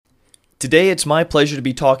Today, it's my pleasure to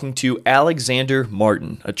be talking to Alexander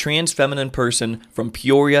Martin, a trans feminine person from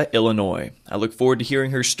Peoria, Illinois. I look forward to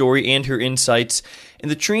hearing her story and her insights.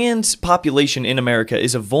 And the trans population in America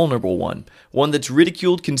is a vulnerable one that's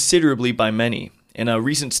ridiculed considerably by many. In a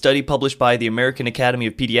recent study published by the American Academy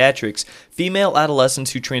of Pediatrics, female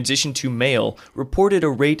adolescents who transitioned to male reported a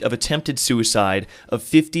rate of attempted suicide of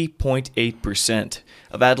 50.8%.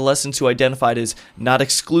 Of adolescents who identified as not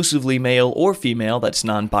exclusively male or female, that's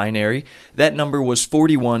non-binary, that number was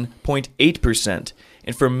 41.8%.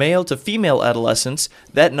 And for male to female adolescents,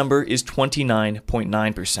 that number is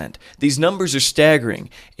 29.9%. These numbers are staggering,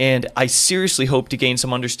 and I seriously hope to gain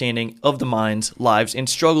some understanding of the minds, lives, and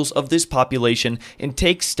struggles of this population and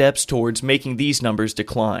take steps towards making these numbers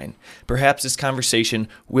decline. Perhaps this conversation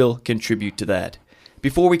will contribute to that.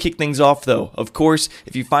 Before we kick things off, though, of course,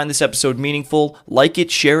 if you find this episode meaningful, like it,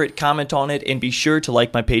 share it, comment on it, and be sure to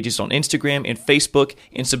like my pages on Instagram and Facebook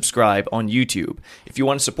and subscribe on YouTube. If you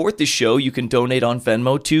want to support this show, you can donate on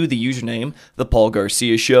Venmo to the username, The Paul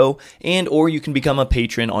Garcia Show, or you can become a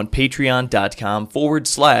patron on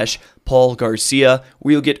patreon.com/Paul Garcia,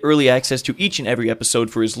 where you'll get early access to each and every episode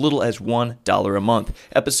for as little as $1 a month.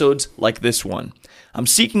 Episodes like this one. I'm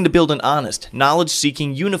seeking to build an honest,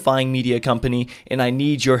 knowledge-seeking, unifying media company, and I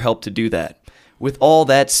need your help to do that. With all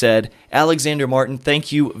that said, Alexander Martin, thank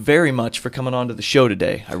you very much for coming on to the show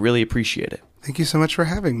today. I really appreciate it. Thank you so much for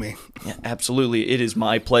having me. Yeah, absolutely. It is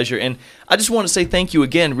my pleasure. And I just want to say thank you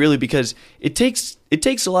again, really, because it takes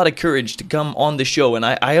a lot of courage to come on the show. And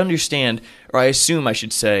I understand, or I assume I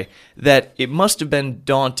should say, that it must have been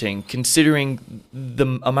daunting considering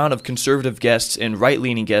the amount of conservative guests and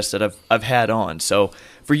right-leaning guests that I've had on. So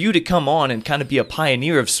for you to come on and kind of be a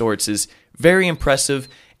pioneer of sorts is very impressive.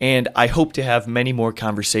 And I hope to have many more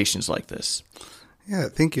conversations like this. Yeah,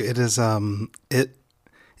 thank you. It is,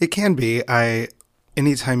 It can be.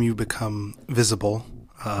 Anytime you become visible,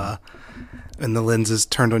 and the lens is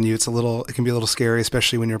turned on you, it can be a little scary,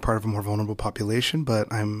 especially when you're part of a more vulnerable population,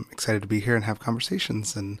 but I'm excited to be here and have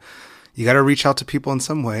conversations, and you got to reach out to people in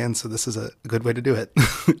some way, and so this is a good way to do it.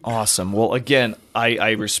 Awesome. Well, again,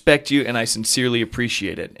 I respect you, and I sincerely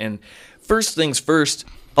appreciate it. And first things first,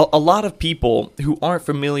 a lot of people who aren't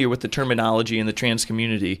familiar with the terminology in the trans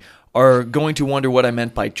community are going to wonder what I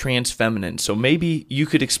meant by trans feminine. So maybe you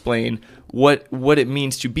could explain what it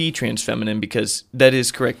means to be trans feminine, because that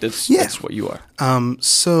is correct. That's what you are.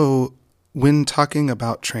 So when talking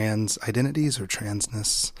about trans identities or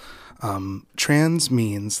transness, trans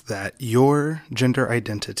means that your gender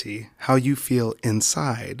identity, how you feel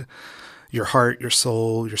inside, your heart, your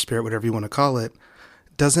soul, your spirit, whatever you want to call it,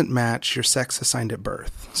 doesn't match your sex assigned at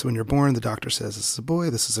birth. So when you're born, the doctor says this is a boy,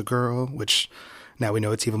 this is a girl, which now we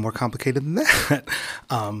know it's even more complicated than that.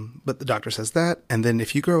 But the doctor says that. And then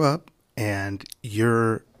if you grow up and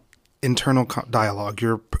your internal dialogue,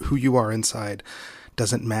 who you are inside,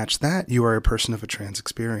 doesn't match that, you are a person of a trans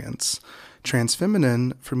experience. Trans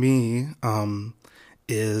feminine, for me,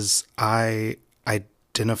 is I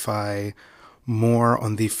identify more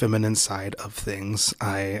on the feminine side of things.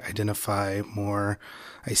 I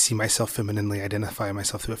see myself femininely, identify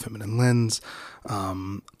myself through a feminine lens.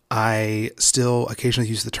 I still occasionally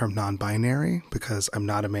use the term non-binary because I'm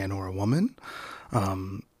not a man or a woman.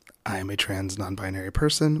 I am a trans non-binary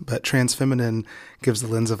person, but trans feminine gives the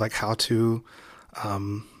lens of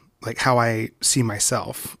how I see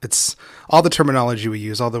myself. It's all the terminology we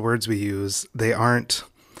use, all the words we use.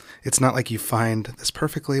 It's not like you find this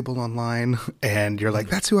perfect label online and you're like,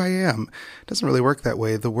 that's who I am. It doesn't really work that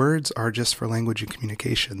way. The words are just for language and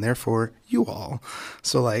communication. Therefore, you all.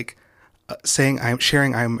 So saying I'm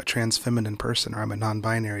a trans feminine person, or I'm a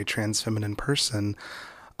non-binary trans feminine person,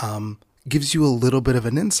 gives you a little bit of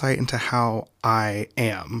an insight into how I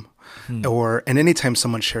am. And anytime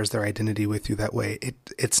someone shares their identity with you that way,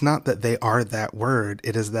 it's not that they are that word.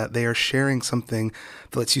 It is that they are sharing something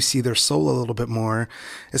that lets you see their soul a little bit more,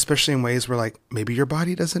 especially in ways where maybe your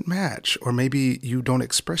body doesn't match, or maybe you don't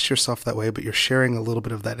express yourself that way, but you're sharing a little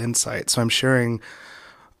bit of that insight. So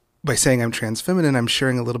by saying I'm trans feminine, I'm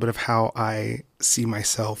sharing a little bit of how I see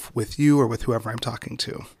myself with you or with whoever I'm talking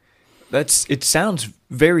to. It sounds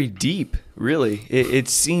very deep, really. It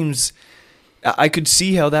seems, I could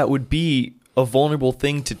see how that would be a vulnerable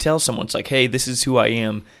thing to tell someone. It's like, hey, this is who I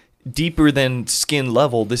am. Deeper than skin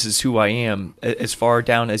level, this is who I am, as far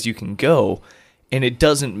down as you can go. And it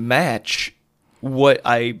doesn't match what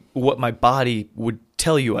my body would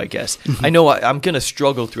tell you, I guess. I know I'm going to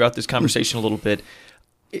struggle throughout this conversation a little bit.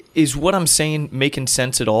 Is what I'm saying making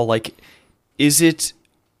sense at all? Is it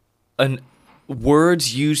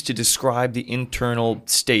words used to describe the internal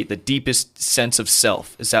state, the deepest sense of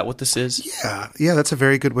self. Is that what this is? Yeah, that's a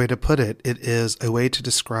very good way to put it. It is a way to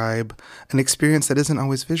describe an experience that isn't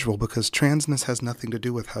always visual, because transness has nothing to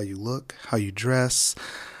do with how you look, how you dress.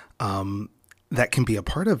 That can be a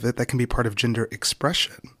part of it. That can be part of gender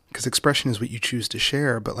expression, because expression is what you choose to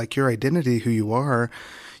share. But like your identity, who you are,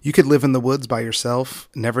 you could live in the woods by yourself,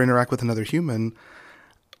 never interact with another human,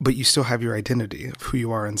 but you still have your identity of who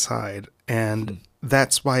you are inside. And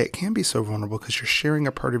that's why it can be so vulnerable, because you're sharing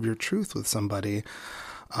a part of your truth with somebody,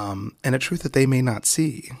 and a truth that they may not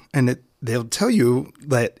see. And they'll tell you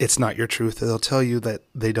that it's not your truth. They'll tell you that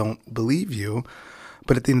they don't believe you.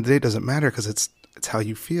 But at the end of the day, it doesn't matter, because it's how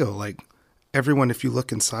you feel. Like everyone, if you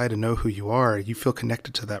look inside and know who you are, you feel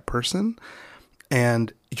connected to that person.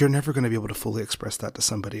 And you're never going to be able to fully express that to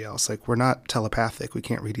somebody else. Like, we're not telepathic. We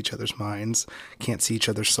can't read each other's minds, can't see each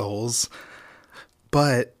other's souls.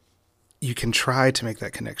 But you can try to make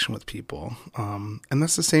that connection with people. And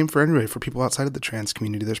that's the same for anybody, for people outside of the trans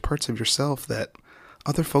community. There's parts of yourself that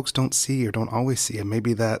other folks don't see or don't always see. And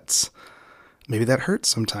maybe that hurts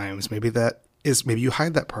sometimes. Maybe you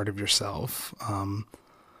hide that part of yourself.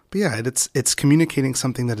 But yeah, it's communicating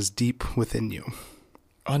something that is deep within you.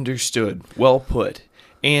 Understood. Well put.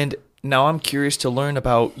 And now I'm curious to learn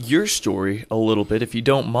about your story a little bit, if you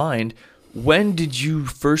don't mind. When did you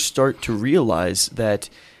first start to realize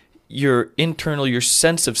that your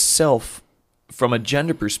sense of self from a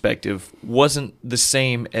gender perspective wasn't the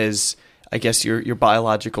same as, I guess, your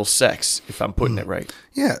biological sex, if I'm putting it right?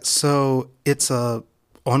 Yeah, so it's a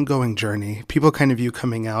ongoing journey. People kind of view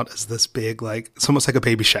coming out as this big, like, it's almost like a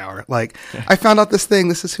baby shower. Like, I found out this thing,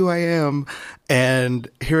 this is who I am, and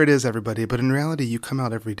here it is, everybody. But in reality, you come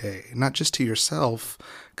out every day, not just to yourself,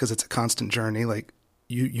 because it's a constant journey. Like,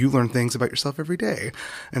 you learn things about yourself every day.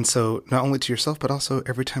 And so not only to yourself, but also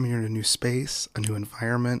every time you're in a new space, a new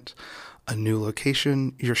environment, a new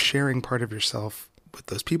location, you're sharing part of yourself with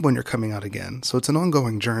those people, and you're coming out again. So it's an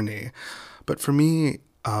ongoing journey. But for me,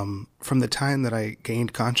 from the time that I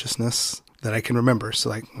gained consciousness that I can remember, so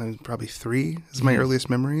like probably 3 is my earliest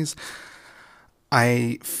memories,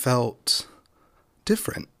 I felt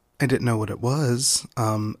different. I didn't know what it was.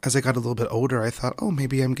 As I got a little bit older, I thought, oh,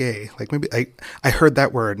 maybe I'm gay. Like maybe I heard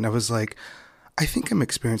that word and I was like, I think I'm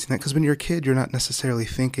experiencing that. Because when you're a kid, you're not necessarily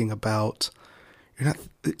thinking about,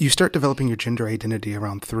 you start developing your gender identity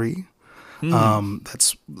around 3.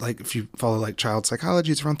 That's like, if you follow like child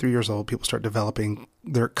psychology, it's around 3 years old, people start developing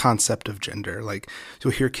their concept of gender. Like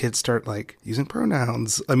you'll hear kids start like using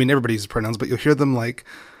pronouns. I mean, everybody uses pronouns, but you'll hear them like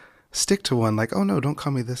stick to one, like, oh no, don't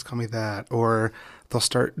call me this, call me that. Or they'll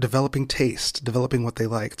start developing taste, developing what they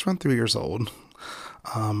like. It's around 3 years old.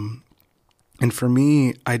 And for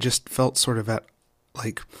me, I just felt sort of at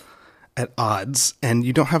odds, and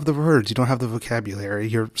you don't have the words, you don't have the vocabulary.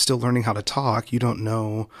 You're still learning how to talk. You don't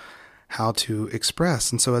know how to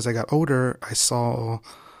express. And so as I got older, I saw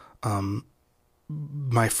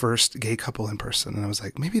my first gay couple in person, and I was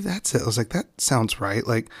like, maybe that's it. I was like, that sounds right.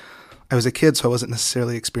 Like, I was a kid, so I wasn't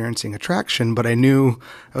necessarily experiencing attraction, but I knew,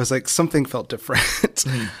 I was like, something felt different.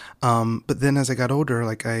 But then as I got older,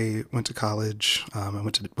 like I went to college, I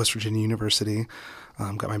went to West Virginia University,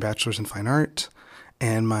 got my bachelor's in fine art,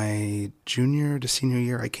 and my junior to senior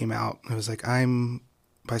year, I came out. I was like, I'm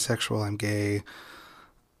bisexual, I'm gay,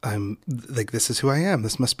 I'm like, this is who I am.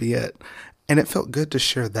 This must be it. And it felt good to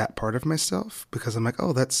share that part of myself, because I'm like,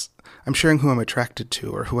 oh, I'm sharing who I'm attracted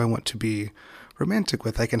to or who I want to be romantic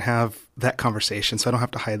with. I can have that conversation, so I don't have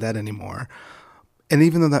to hide that anymore. And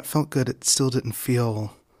even though that felt good, it still didn't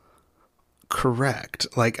feel correct.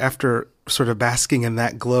 Like after sort of basking in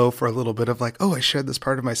that glow for a little bit of like, oh, I shared this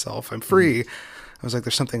part of myself, I'm free. I was like,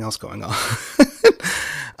 there's something else going on.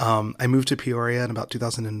 I moved to Peoria in about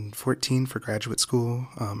 2014 for graduate school.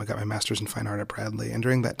 I got my master's in fine art at Bradley. And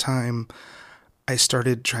during that time, I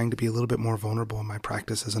started trying to be a little bit more vulnerable in my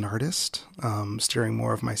practice as an artist, steering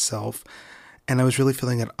more of myself. And I was really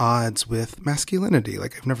feeling at odds with masculinity.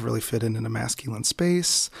 Like I've never really fit in a masculine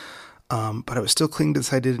space. But I was still clinging to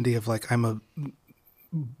this identity of like,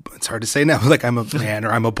 it's hard to say now, like I'm a man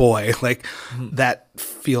or I'm a boy. Like that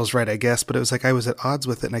feels right, I guess. But it was like I was at odds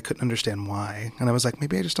with it and I couldn't understand why. And I was like,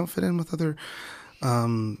 maybe I just don't fit in with other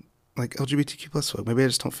like LGBTQ plus folk. Maybe I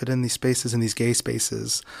just don't fit in these spaces, in these gay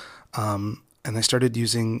spaces. And I started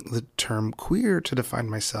using the term queer to define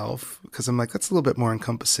myself, because I'm like, that's a little bit more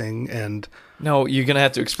encompassing and No, you're going to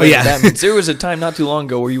have to explain what that means. There was a time not too long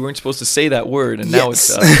ago where you weren't supposed to say that word, and now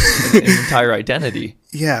it's an entire identity.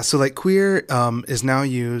 Yeah, so like queer is now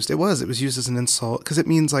used. It was used as an insult because it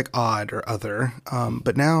means like odd or other.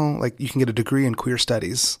 But now, like, you can get a degree in queer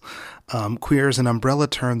studies. Queer is an umbrella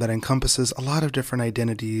term that encompasses a lot of different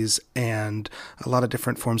identities and a lot of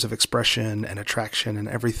different forms of expression and attraction and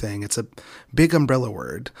everything. It's a big umbrella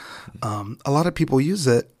word. A lot of people use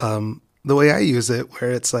it the way I use it,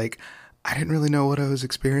 where it's like, I didn't really know what I was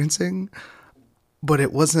experiencing, but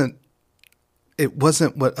it wasn't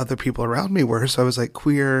what other people around me were. So I was like,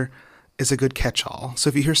 queer is a good catch-all. So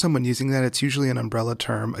if you hear someone using that, it's usually an umbrella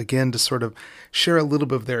term, again, to sort of share a little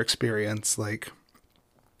bit of their experience. Like,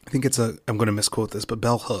 I think I'm going to misquote this, but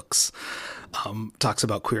Bell Hooks talks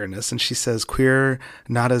about queerness, and she says queer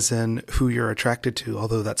not as in who you're attracted to,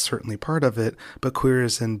 although that's certainly part of it, but queer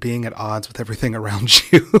is in being at odds with everything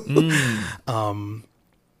around you.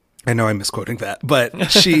 I know I'm misquoting that, but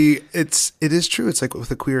it is true. It's like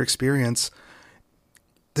with a queer experience,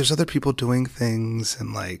 there's other people doing things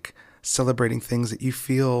and like celebrating things that you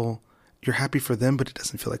feel you're happy for them, but it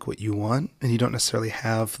doesn't feel like what you want. And you don't necessarily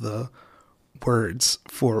have the words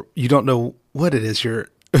you don't know what it is you're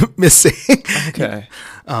missing. Okay.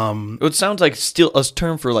 It sounds like still a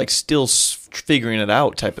term for like still figuring it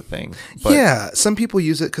out type of thing. But yeah. Some people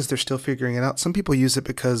use it because they're still figuring it out. Some people use it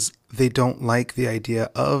because they don't like the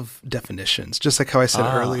idea of definitions. Just like how I said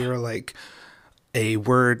earlier, like a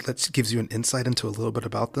word gives you an insight into a little bit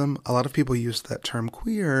about them. A lot of people use that term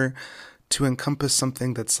queer to encompass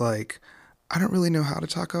something that's like, I don't really know how to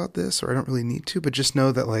talk about this, or I don't really need to, but just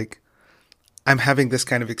know that like I'm having this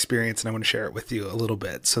kind of experience and I want to share it with you a little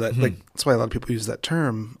bit. So that like, that's why a lot of people use that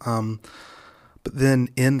term. But then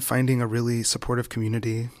in finding a really supportive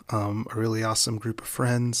community, a really awesome group of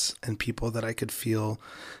friends and people that I could feel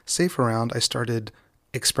safe around, I started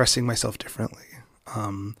expressing myself differently.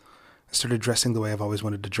 I started dressing the way I've always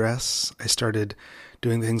wanted to dress. I started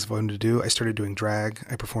doing the things I've wanted to do. I started doing drag.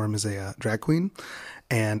 I perform as a drag queen.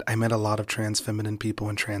 And I met a lot of trans feminine people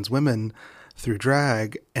and trans women through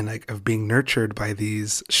drag, and like of being nurtured by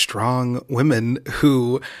these strong women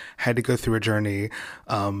who had to go through a journey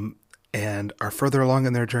and are further along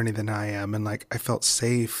in their journey than I am. And like I felt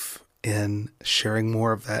safe in sharing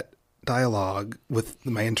more of that dialogue with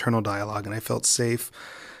my internal dialogue, and I felt safe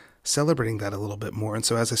celebrating that a little bit more. And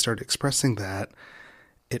so as I started expressing that,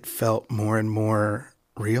 it felt more and more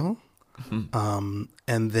real.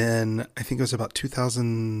 And then I think it was about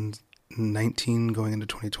 2019 going into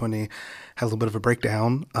 2020, had a little bit of a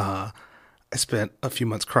breakdown. I spent a few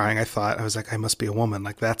months crying. I was like, I must be a woman.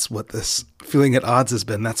 Like that's what this feeling at odds has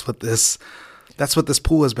been. That's what this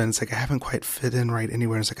pool has been. It's like, I haven't quite fit in right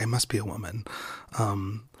anywhere. It's like, I must be a woman.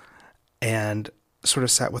 And sort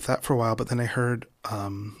of sat with that for a while. But then I heard,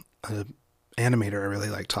 an animator I really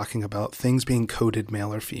like talking about things being coded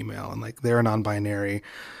male or female, and like they're a non-binary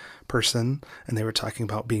person, and they were talking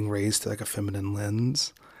about being raised through like a feminine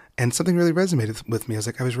lens, and something really resonated with me. I was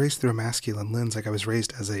like, I was raised through a masculine lens, like I was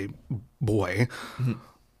raised as a boy,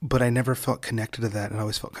 but I never felt connected to that, and I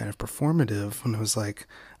always felt kind of performative. And I was like,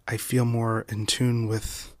 I feel more in tune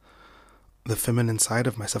with the feminine side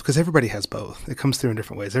of myself, because everybody has both. It comes through in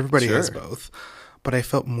different ways. Everybody has both. But I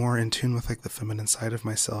felt more in tune with like the feminine side of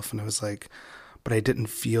myself. And I was like, but I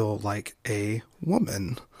didn't feel like a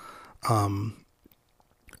woman.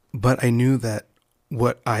 But I knew that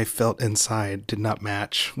what I felt inside did not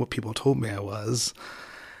match what people told me I was.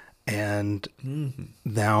 And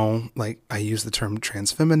now, like, I use the term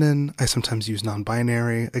trans feminine. I sometimes use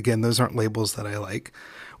non-binary. Again, those aren't labels that I like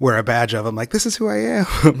wear a badge of. I'm like, this is who I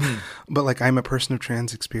am. But like, I'm a person of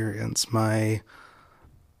trans experience.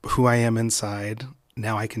 Who I am inside,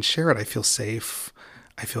 now I can share it. I feel safe,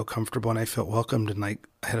 I feel comfortable, and I feel welcomed. And like,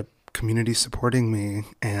 I had a community supporting me,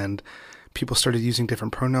 and people started using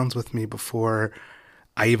different pronouns with me before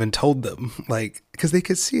I even told them, like, because they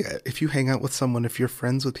could see it. If you hang out with someone, if you're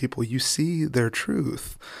friends with people, you see their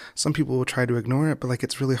truth. Some people will try to ignore it, but like,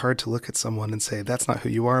 it's really hard to look at someone and say, that's not who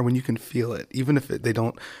you are, when you can feel it. Even if they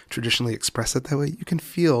don't traditionally express it that way, you can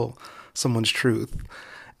feel someone's truth.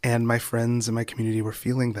 And my friends in my community were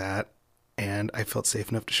feeling that, and I felt safe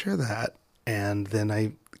enough to share that. And then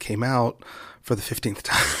I came out for the 15th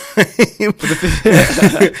time.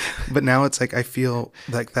 But now it's like I feel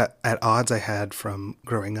like that at odds I had from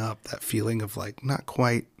growing up, that feeling of like not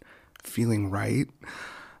quite feeling right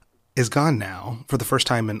is gone now for the first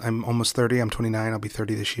time. And I'm almost 30. I'm 29. I'll be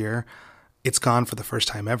 30 this year. It's gone for the first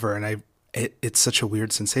time ever. And it's such a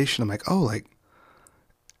weird sensation. I'm like, oh, like,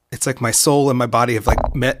 it's like my soul and my body have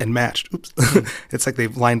like met and matched. Oops. It's like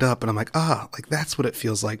they've lined up, and I'm like, like that's what it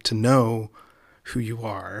feels like to know who you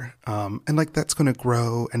are. And like that's going to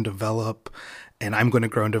grow and develop, and I'm going to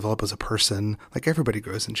grow and develop as a person. Like everybody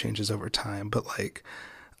grows and changes over time, but like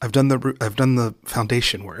I've done the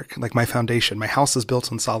foundation work. Like my house is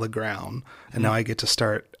built on solid ground, and now I get to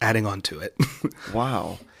start adding on to it.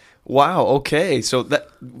 Wow. Okay. So that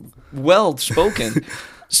well spoken.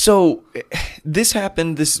 So this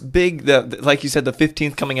happened, this big, like you said, the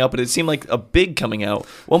 15th coming out, but it seemed like a big coming out.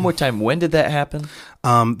 One more time, when did that happen?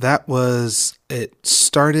 It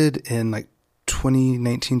started in like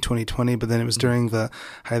 2019, 2020, but then it was during the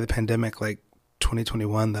height of the pandemic, like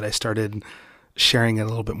 2021, that I started sharing it a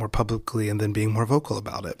little bit more publicly and then being more vocal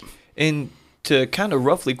about it. And to kind of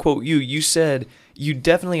roughly quote you, you said you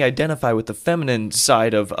definitely identify with the feminine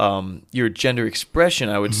side of your gender expression,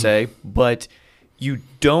 I would say, but you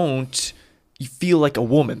feel like a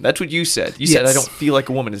woman. That's what you said. You said, I don't feel like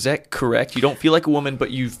a woman. Is that correct? You don't feel like a woman,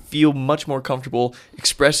 but you feel much more comfortable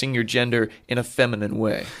expressing your gender in a feminine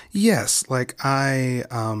way. Yes. Like I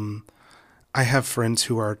have friends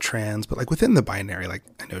who are trans, but like within the binary, like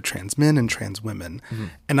I know trans men and trans women,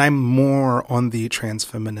 and I'm more on the trans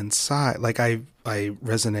feminine side. Like I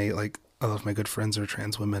resonate, like a lot of my good friends are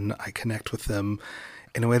trans women. I connect with them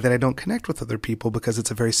in a way that I don't connect with other people because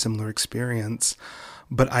it's a very similar experience,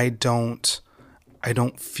 but I don't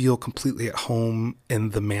feel completely at home in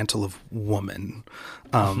the mantle of woman,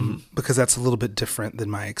 because that's a little bit different than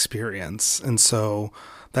my experience. And so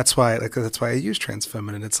that's why I use trans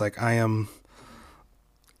feminine. It's like I am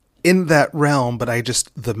in that realm, but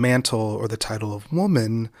the mantle or the title of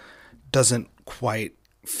woman doesn't quite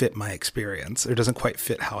fit my experience, or doesn't quite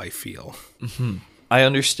fit how I feel. Mm-hmm. I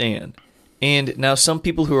understand. And now some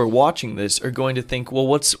people who are watching this are going to think, well,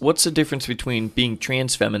 what's the difference between being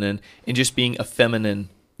trans feminine and just being a feminine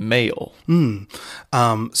male?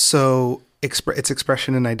 So it's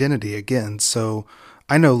expression and identity again. So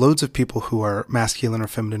I know loads of people who are masculine or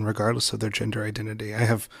feminine regardless of their gender identity. I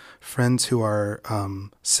have friends who are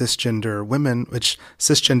cisgender women, which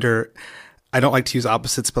cisgender, I don't like to use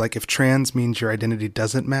opposites, but like if trans means your identity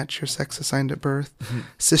doesn't match your sex assigned at birth,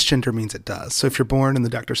 cisgender means it does. So if you're born and the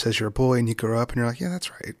doctor says you're a boy and you grow up and you're like, yeah,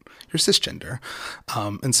 that's right, you're cisgender.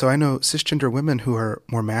 And so I know cisgender women who are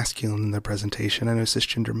more masculine in their presentation. I know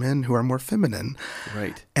cisgender men who are more feminine.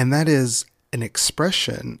 Right. And that is an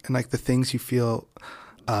expression, and like the things you feel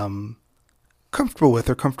comfortable with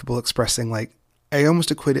or comfortable expressing. Like I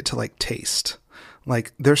almost equate it to like taste.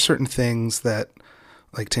 Like there's certain things that,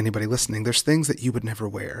 like to anybody listening, there's things that you would never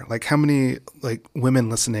wear. Like how many like women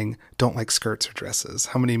listening don't like skirts or dresses?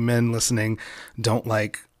 How many men listening don't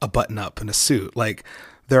like a button up and a suit? Like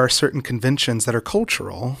there are certain conventions that are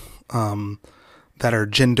cultural, that are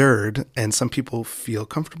gendered, and some people feel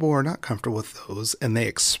comfortable or not comfortable with those, and they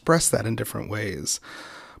express that in different ways.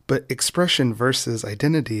 But expression versus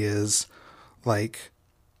identity is like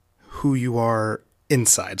who you are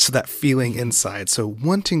inside. So that feeling inside. So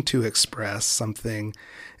wanting to express something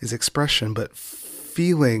is expression, but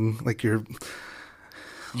feeling like you're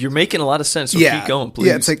making a lot of sense. So keep going, please.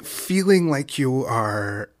 Yeah, it's like feeling like you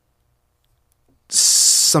are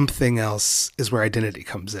something else is where identity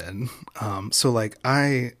comes in. So like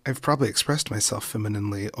I've probably expressed myself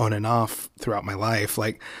femininely on and off throughout my life.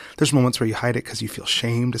 Like there's moments where you hide it because you feel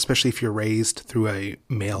shamed, especially if you're raised through a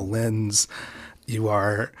male lens. You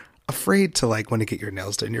are afraid to like want to get your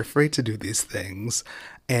nails done. You're afraid to do these things.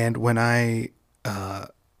 And when I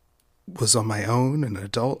was on my own, an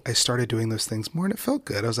adult, I started doing those things more, and it felt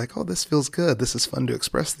good. I was like, oh, this feels good. This is fun to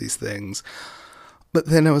express these things. But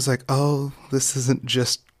then I was like, oh, this isn't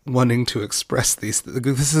just wanting to express these.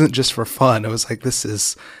 This isn't just for fun. I was like, this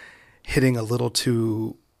is hitting a little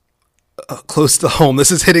too close to home.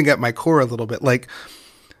 This is hitting at my core a little bit. Like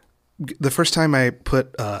the first time I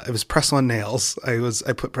put, it was press-on nails.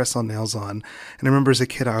 I put press-on nails on. And I remember as a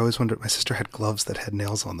kid, I always wondered, my sister had gloves that had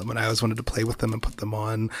nails on them, and I always wanted to play with them and put them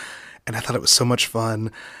on. And I thought it was so much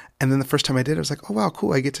fun. And then the first time I did, I was like, oh, wow,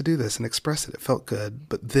 cool. I get to do this and express it. It felt good.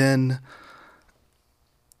 But then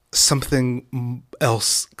something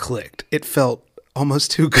else clicked. It felt almost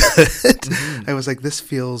too good. Mm-hmm. I was like, this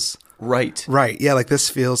feels right. Yeah. Like this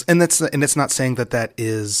feels, and it's not saying that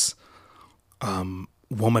is,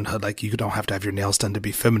 womanhood. Like you don't have to have your nails done to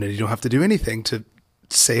be feminine. You don't have to do anything to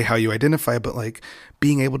say how you identify, but like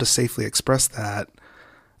being able to safely express that,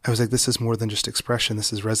 I was like, this is more than just expression.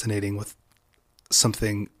 This is resonating with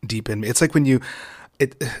something deep in me. It's like when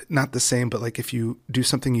not the same, but like if you do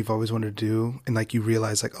something you've always wanted to do and like you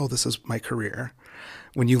realize like, oh, this is my career.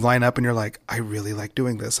 When you line up and you're like, I really like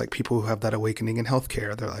doing this. Like people who have that awakening in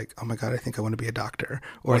healthcare, they're like, oh my God, I think I want to be a doctor,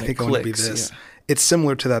 or I think I want to be this. Yeah. It's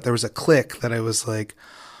similar to that. There was a click that I was like,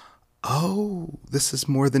 oh, this is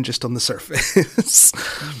more than just on the surface.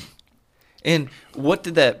 And what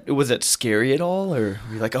did that, was that scary at all? Or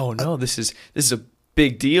were you like, oh no, this is a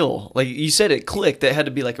big deal? Like you said, it clicked. That had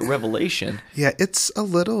to be like a revelation. Yeah, it's a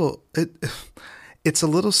little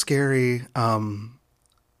scary,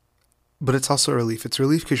 but it's also a relief. It's a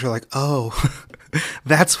relief because you're like, oh,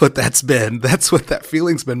 that's what that's been. That's what that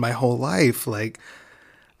feeling's been my whole life. Like,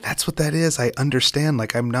 that's what that is. I understand.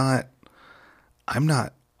 Like, I'm not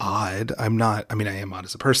odd. I mean, I am odd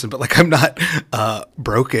as a person, but like, I'm not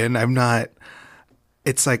broken. I'm not.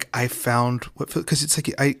 It's like I found because it's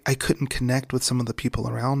like I couldn't connect with some of the people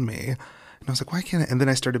around me. And I was like, why can't I? And then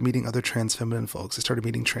I started meeting other trans feminine folks. I started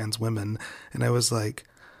meeting trans women. And I was like,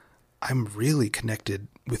 I'm really connected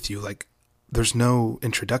with you. Like, there's no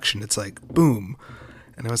introduction. It's like, boom.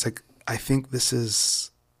 And I was like, I think this is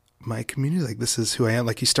my community. Like, this is who I am.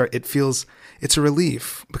 Like, it's a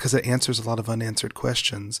relief because it answers a lot of unanswered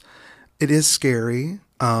questions. It is scary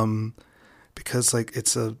because like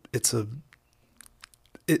it's a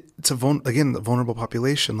vulnerable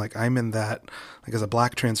population. Like I'm in that, like as a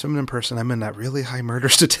Black trans feminine person, I'm in that really high murder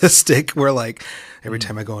statistic where like every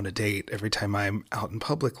time I go on a date, every time I'm out in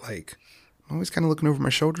public, like I'm always kind of looking over my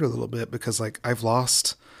shoulder a little bit because like I've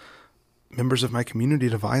lost members of my community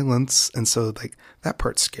to violence. And so like that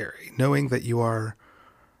part's scary, knowing that you are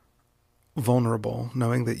vulnerable,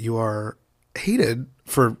 knowing that you are hated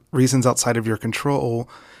for reasons outside of your control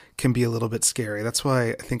can be a little bit scary. That's why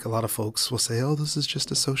I think a lot of folks will say, oh, this is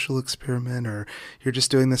just a social experiment, or you're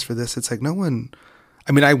just doing this for this. It's like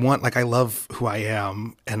I love who I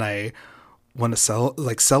am and I want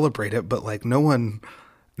to celebrate it, but like no one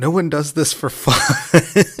does this for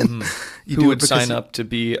fun. Who would sign up to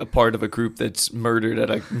be a part of a group that's murdered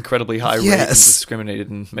at an incredibly high rate and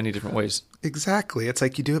discriminated in many different ways? Exactly. It's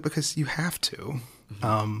like you do it because you have to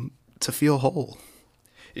feel whole.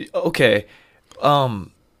 Okay.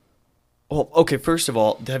 Well, okay, first of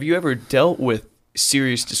all, have you ever dealt with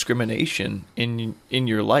serious discrimination in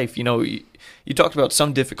your life? You know, you talked about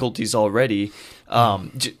some difficulties already,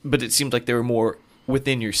 but it seemed like they were more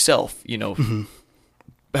within yourself, you know. Mm-hmm.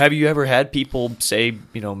 Have you ever had people say,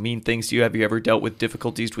 you know, mean things to you? Have you ever dealt with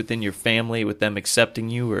difficulties within your family, with them accepting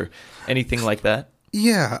you or anything like that?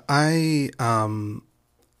 Yeah, I,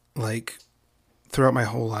 throughout my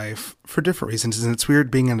whole life for different reasons. And it's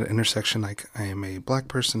weird being at an intersection. Like I am a Black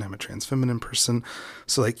person, I'm a trans feminine person.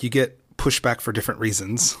 So like you get pushback for different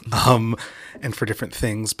reasons, and for different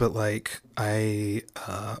things. But like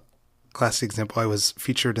classic example, I was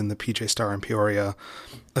featured in the PJ Star in Peoria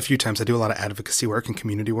a few times. I do a lot of advocacy work and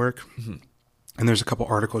community work. Mm-hmm. And there's a couple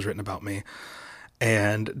articles written about me.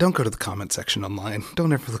 And don't go to the comment section online.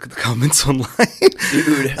 Don't ever look at the comments online.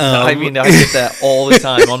 Dude, I mean, I get that all the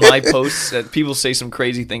time on my posts. That people say some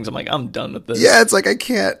crazy things. I'm like, I'm done with this. Yeah, it's like I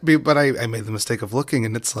can't be, but I made the mistake of looking,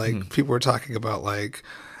 and it's like people were talking about like,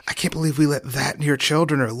 I can't believe we let that near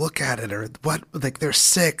children or look at it or what, like they're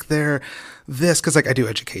sick, they're this. Cause like I do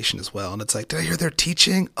education as well. And it's like, did I hear they're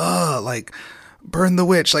teaching? Like burn the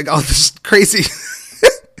witch, like all this crazy.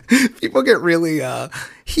 People get really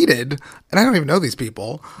heated, and I don't even know these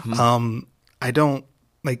people. Mm-hmm. I don't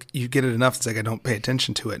like you get it enough. It's like I don't pay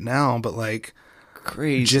attention to it now, but like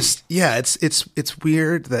crazy. Just it's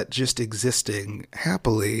weird that just existing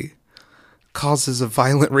happily causes a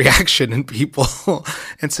violent reaction in people,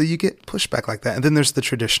 and so you get pushback like that. And then there's the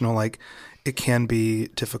traditional like it can be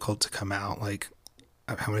difficult to come out. Like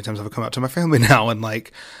how many times have I come out to my family now, and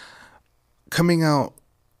like coming out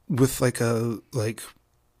with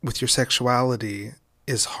with your sexuality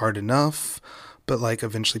is hard enough, but like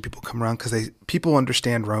eventually people come around because people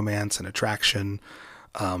understand romance and attraction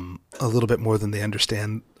a little bit more than they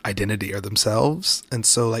understand identity or themselves. And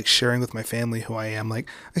so like sharing with my family who I am, like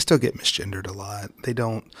I still get misgendered a lot. They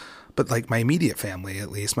don't, but like my immediate family, at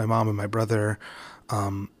least my mom and my brother,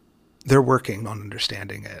 they're working on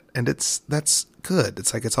understanding it, and that's good.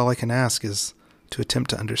 It's like it's all I can ask is to attempt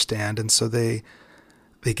to understand, and so they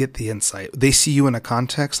get the insight. They see you in a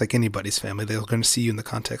context, like anybody's family. They're going to see you in the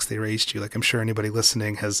context they raised you. Like I'm sure anybody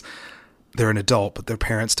listening they're an adult, but their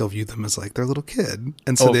parents still view them as like their little kid.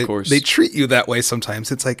 And so they treat you that way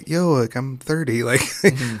sometimes. It's like, yo, like I'm 30, like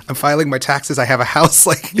I'm filing my taxes. I have a house.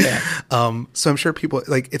 Like, yeah. So I'm sure people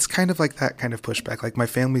like, it's kind of like that kind of pushback. Like my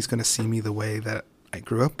family's going to see me the way that I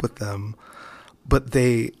grew up with them, but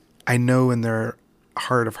I know in their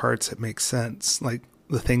heart of hearts, it makes sense. Like,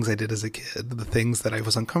 the things I did as a kid, the things that I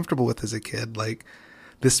was uncomfortable with as a kid, like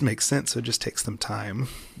this makes sense. So it just takes them time.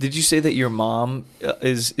 Did you say that your mom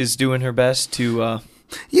is doing her best to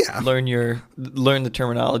learn the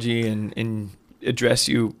terminology and address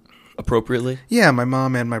you appropriately? Yeah, my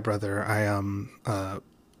mom and my brother.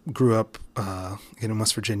 grew up in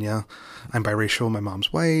West Virginia. I'm biracial. My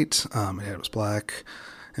mom's white. My dad was black.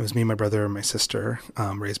 It was me, my brother, and my sister,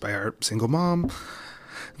 raised by our single mom.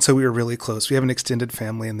 And so we were really close. We have an extended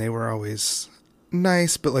family, and they were always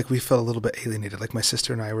nice, but like we felt a little bit alienated. Like my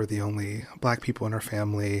sister and I were the only black people in our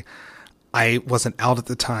family. I wasn't out at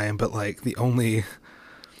the time, but like the only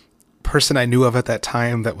person I knew of at that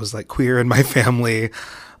time that was like queer in my family.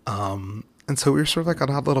 And so we were sort of like an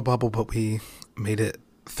odd little bubble, but we made it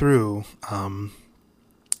through. And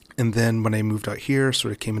then when I moved out here,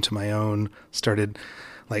 sort of came into my own, started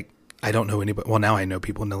like, I don't know anybody. Well, now I know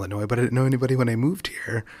people in Illinois, but I didn't know anybody when I moved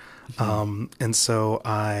here. And so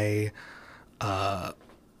I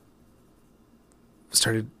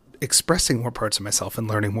started expressing more parts of myself and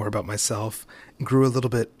learning more about myself, and grew a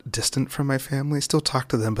little bit distant from my family. Still talked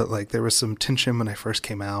to them, but like there was some tension when I first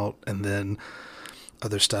came out, and then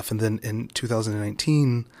other stuff. And then in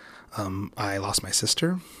 2019, I lost my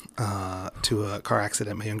sister to a car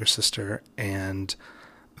accident, my younger sister, and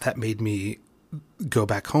that made me go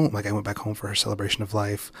back home. Like I went back home for her celebration of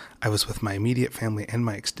life. I was with my immediate family and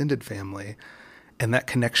my extended family. And that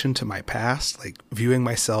connection to my past, like viewing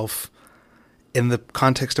myself in the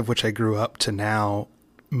context of which I grew up to now,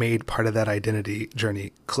 made part of that identity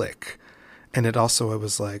journey click. And it also, I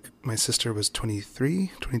was like, my sister was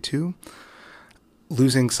 23, 22,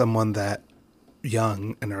 losing someone that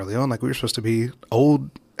young and early on, like we were supposed to be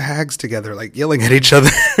old hags together, like yelling at each other.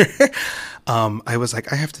 I was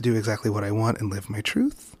like, I have to do exactly what I want and live my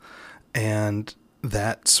truth. And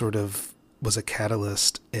that sort of was a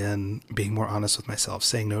catalyst in being more honest with myself,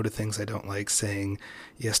 saying no to things I don't like, saying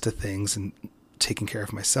yes to things, and taking care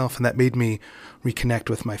of myself. And that made me reconnect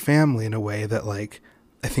with my family in a way that, like,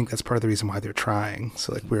 I think that's part of the reason why they're trying.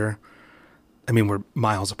 So like we're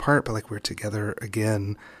miles apart, but like we're together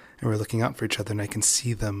again, and we're looking out for each other, and I can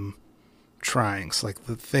see them trying. So like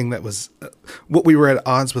the thing that was what we were at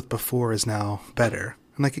odds with before is now better,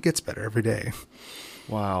 and like it gets better every day.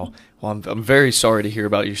 Wow. Well, I'm very sorry to hear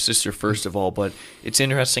about your sister, first of all, but it's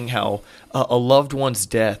interesting how a loved one's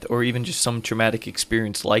death, or even just some traumatic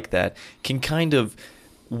experience like that, can kind of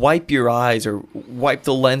wipe your eyes or wipe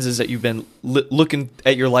the lenses that you've been looking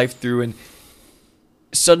at your life through, and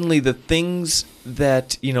suddenly the things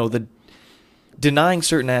that, the denying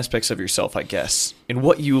certain aspects of yourself, I guess, and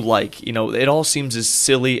what you like, it all seems as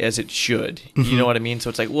silly as it should. Mm-hmm. You know what I mean? So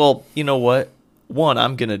it's like, well, you know what? One,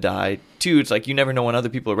 I'm going to die. Two, it's like you never know when other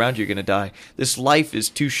people around you are going to die. This life is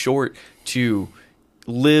too short to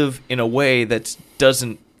live in a way that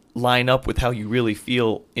doesn't line up with how you really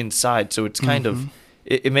feel inside. So it's kind of,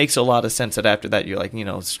 it makes a lot of sense that after that you're like,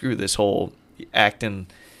 screw this whole acting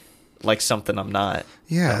like something I'm not.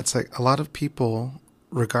 Yeah, it's like a lot of people,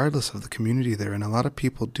 regardless of the community they're in, a lot of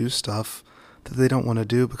people do stuff that they don't want to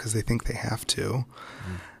do because they think they have to.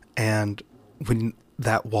 And when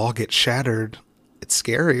that wall gets shattered, it's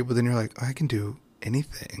scary, but then you're like, I can do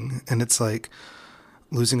anything. And it's like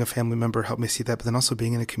losing a family member helped me see that, but then also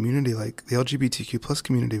being in a community like the LGBTQ plus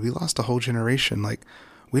community, we lost a whole generation. Like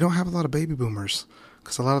we don't have a lot of baby boomers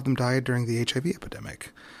because a lot of them died during the HIV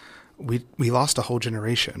epidemic. We lost a whole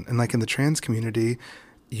generation. And like in the trans community,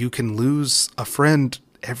 you can lose a friend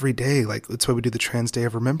every day. Like that's why we do the Trans Day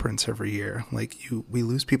of Remembrance every year. Like we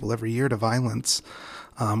lose people every year to violence,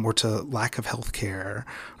 or to lack of health care,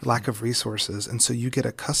 lack of resources. And so you get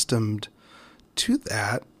accustomed to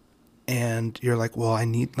that, and you're like, well,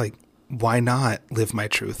 why not live my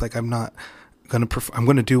truth? Like I'm going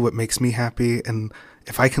to do what makes me happy. And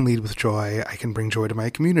if I can lead with joy, I can bring joy to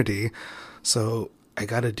my community. So I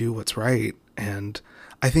got to do what's right. And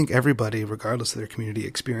I think everybody, regardless of their community,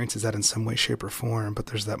 experiences that in some way, shape, or form. But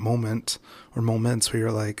there's that moment or moments where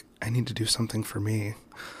you're like, I need to do something for me.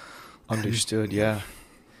 Understood, yeah.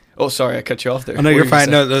 Oh, sorry, I cut you off there. Oh, no, you're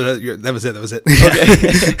fine. No, that was it.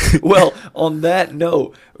 Okay. Well, on that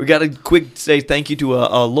note, we got to quick say thank you to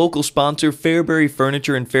a local sponsor, Fairbury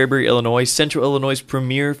Furniture in Fairbury, Illinois, Central Illinois'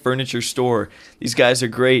 premier furniture store. These guys are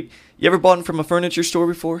great. You ever bought from a furniture store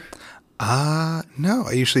before? No,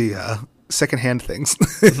 I usually secondhand things.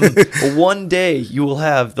 Well, one day you will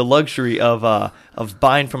have the luxury of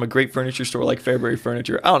buying from a great furniture store like Fairbury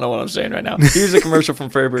Furniture. I don't know what I'm saying right now. Here's a commercial from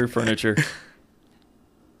Fairbury Furniture.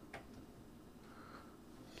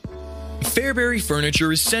 Fairbury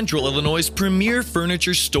Furniture is Central Illinois' premier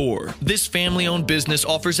furniture store. This family-owned business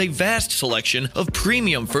offers a vast selection of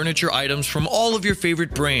premium furniture items from all of your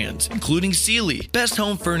favorite brands, including Sealy, Best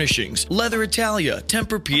Home Furnishings, Leather Italia,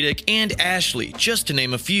 Tempur-Pedic, and Ashley, just to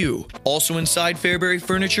name a few. Also inside Fairbury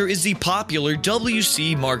Furniture is the popular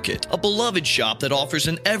WC Market, a beloved shop that offers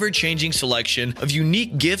an ever-changing selection of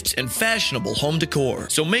unique gifts and fashionable home decor.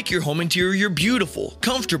 So make your home interior beautiful,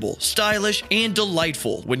 comfortable, stylish, and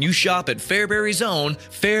delightful when you shop at Fairbury's own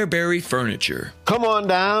Fairbury Furniture. Come on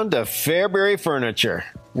down to Fairbury Furniture,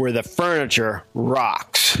 where the furniture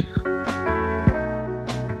rocks.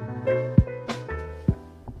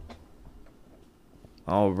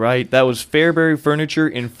 All right, that was Fairbury Furniture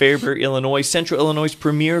in Fairbury, Illinois, Central Illinois'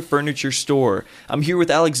 premier furniture store. I'm here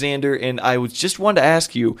with Alexander, and I was just wanted to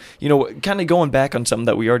ask you, kind of going back on something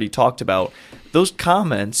that we already talked about, those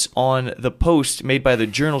comments on the post made by the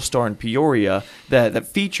Journal Star in Peoria that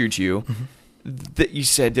featured you, that you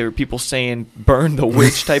said there were people saying burn the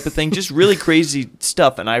witch type of thing, just really crazy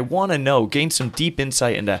stuff, and I want to gain some deep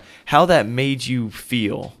insight into how that made you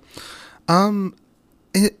feel.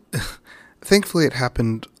 Thankfully, it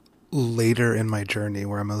happened later in my journey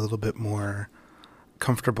where I'm a little bit more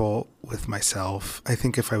comfortable with myself. I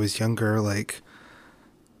think if I was younger,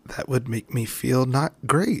 that would make me feel not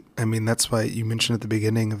great. I mean, that's why you mentioned at the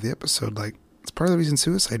beginning of the episode, it's part of the reason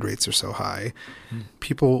suicide rates are so high.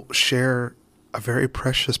 People share a very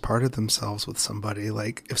precious part of themselves with somebody.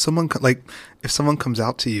 If someone comes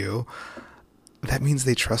out to you, that means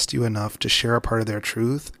they trust you enough to share a part of their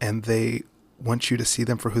truth, and they want you to see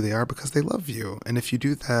them for who they are because they love you. And if you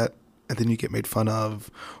do that and then you get made fun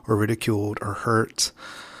of or ridiculed or hurt,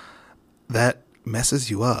 that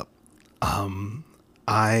messes you up.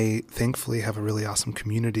 I thankfully have a really awesome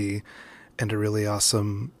community and a really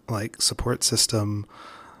awesome support system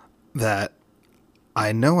that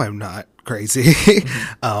I know I'm not crazy.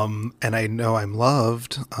 And I know I'm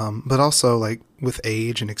loved. But also with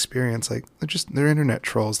age and experience, they're internet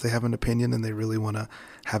trolls. They have an opinion and they really want to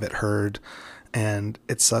have it heard. And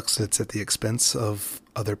it sucks that it's at the expense of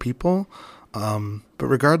other people. But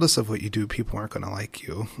regardless of what you do, people aren't going to like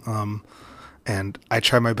you. And I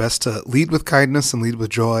try my best to lead with kindness and lead with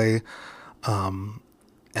joy. And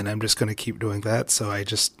I'm just going to keep doing that. So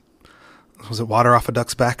was it water off a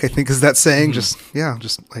duck's back, I think is that saying? Just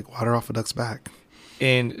water off a duck's back.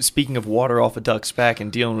 And speaking of water off a duck's back and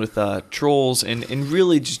dealing with trolls and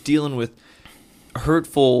really just dealing with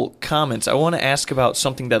hurtful comments, I want to ask about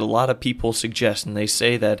something that a lot of people suggest, and they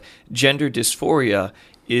say that gender dysphoria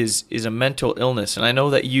is a mental illness. And I know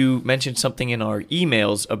that you mentioned something in our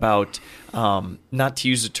emails about not to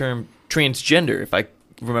use the term transgender, if I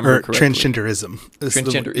remember correctly. Transgenderism.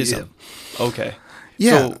 Transgenderism. Yeah. Okay.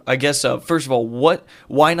 Yeah. So I guess, first of all,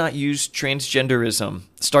 why not use transgenderism?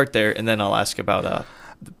 Start there, and then I'll ask about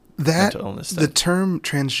mental illness. The term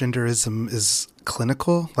transgenderism is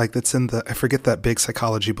clinical. That's in I forget that big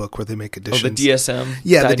psychology book where they make additions. Oh, the DSM?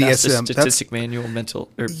 Yeah, the DSM. Statistic Manual Mental.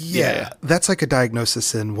 That's a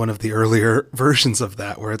diagnosis in one of the earlier versions of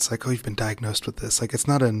that where it's you've been diagnosed with this. It's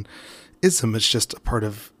not an ism, it's just a part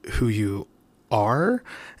of who you are.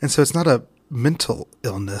 And so it's not a mental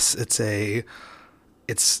illness. It's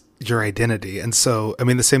your identity. And so,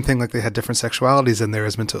 the same thing, they had different sexualities in there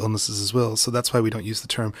as mental illnesses as well. So that's why we don't use the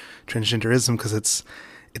term transgenderism, because it's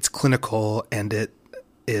clinical and it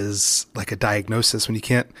is like a diagnosis when you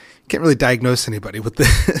can't really diagnose anybody with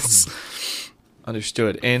this.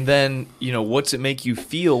 Understood. And then, what's it make you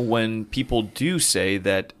feel when people do say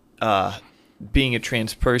that being a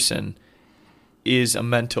trans person is a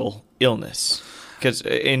mental illness?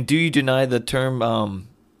 And do you deny the term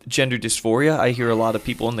gender dysphoria? I hear a lot of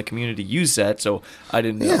people in the community use that, so I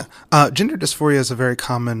didn't know. Yeah. Gender dysphoria is a very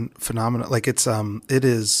common phenomenon. It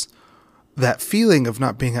is that feeling of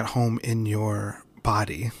not being at home in your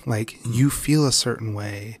body. You feel a certain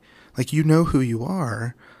way. You know who you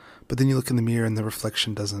are, but then you look in the mirror and the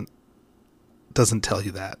reflection doesn't tell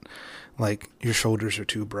you that. Your shoulders are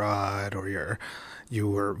too broad, or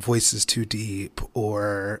your voice is too deep,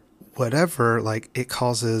 or whatever. It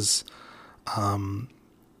causes harm.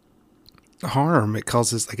 It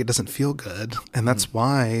causes it doesn't feel good. And that's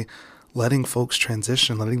why letting folks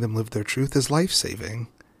transition, letting them live their truth is life-saving.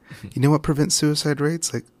 You know what prevents suicide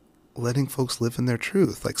rates? Letting folks live in their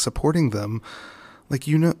truth, supporting them.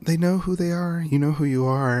 They know who they are, you know who you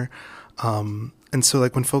are. And so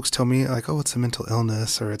when folks tell me oh, it's a mental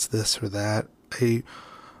illness or it's this or that,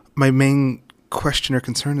 my main question or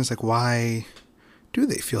concern is why do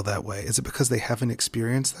they feel that way? Is it because they haven't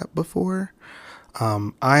experienced that before?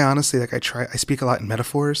 I honestly, I speak a lot in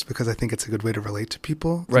metaphors because I think it's a good way to relate to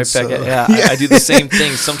people. Right, And Becca. so- Yeah, I do the same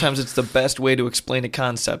thing. Sometimes it's the best way to explain a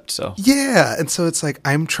concept. So Yeah. And so it's like,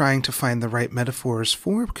 I'm trying to find the right metaphors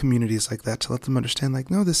for communities like that to let them understand,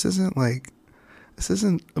 like, no, this isn't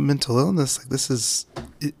a mental illness. Like, this is,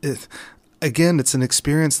 again, it's an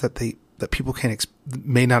experience that people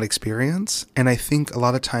may not experience. And I think a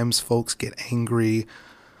lot of times folks get angry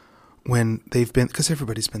when because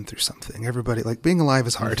everybody's been through something. Everybody, like, being alive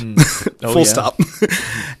is hard. Oh, Full yeah. stop.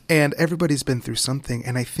 And everybody's been through something.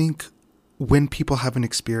 And I think when people have an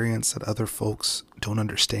experience that other folks don't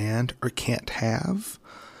understand or can't have,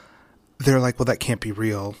 they're like, well, that can't be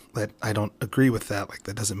real. That I don't agree with that. Like,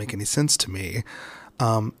 that doesn't make any sense to me.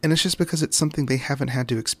 And it's just because it's something they haven't had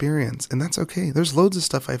to experience. And that's okay. There's loads of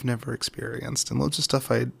stuff I've never experienced and loads of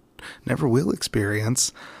stuff I never will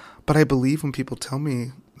experience. But I believe when people tell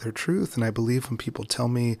me their truth, and I believe when people tell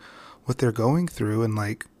me what they're going through, and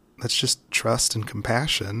like, that's just trust and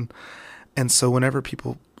compassion. And so whenever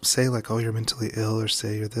people say like, oh, you're mentally ill, or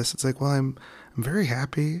say you're this, it's like, well, I'm very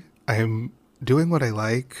happy. I'm doing what I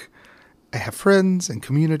like. I have friends and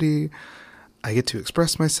community. I get to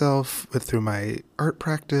express myself through my art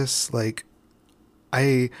practice. Like,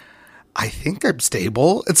 I think I'm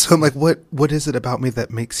stable. And so I'm like, what is it about me that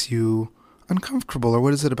makes you uncomfortable? Or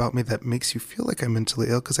what is it about me that makes you feel like I'm mentally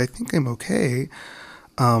ill? Because I think I'm okay.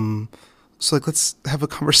 So like, let's have a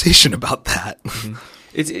conversation about that. Mm-hmm.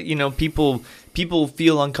 It's, people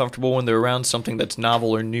feel uncomfortable when they're around something that's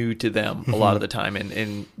novel or new to them a lot of the time.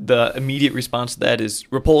 And the immediate response to that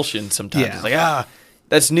is repulsion sometimes. Yeah. It's like,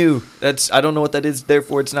 that's new. I don't know what that is.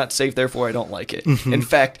 Therefore, it's not safe. Therefore, I don't like it. In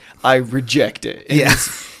fact, I reject it. And Yeah.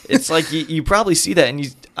 It's like you probably see that,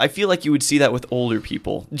 and I feel like you would see that with older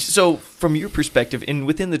people. So from your perspective, and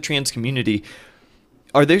within the trans community,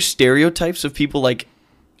 are there stereotypes of people like,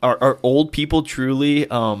 are old people truly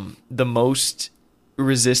the most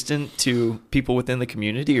resistant to people within the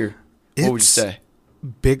community, or what would you It's say?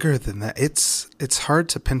 bigger than that. It's hard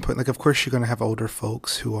to pinpoint. Like, of course, you're going to have older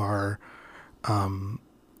folks who are a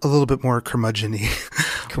little bit more curmudgeon-y.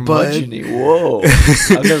 Curmudgeon-y. Whoa.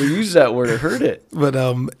 I've never used that word or heard it. But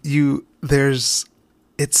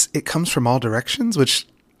it comes from all directions, which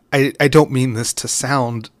I don't mean this to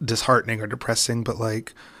sound disheartening or depressing, but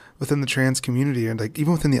like within the trans community, and like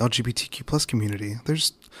even within the LGBTQ plus community,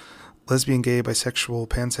 there's lesbian, gay, bisexual,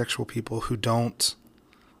 pansexual people who don't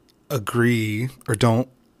agree or don't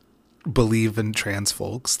believe in trans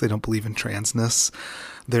folks. They don't believe in transness.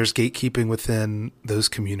 There's gatekeeping within those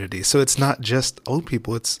communities. So it's not just old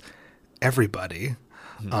people, it's everybody.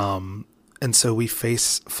 Mm-hmm. And so we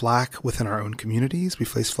face flack within our own communities. We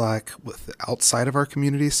face flack outside of our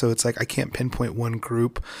communities. So it's like, I can't pinpoint one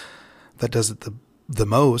group that does it the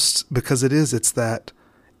most, because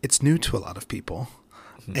it's new to a lot of people.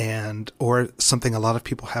 Mm-hmm. Or something a lot of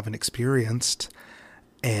people haven't experienced.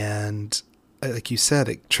 And like you said,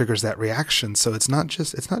 it triggers that reaction. So it's not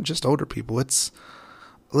just older people. It's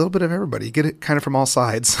a little bit of everybody. You get it kind of from all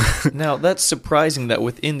sides. Now, that's surprising that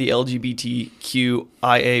within the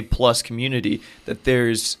LGBTQIA plus community that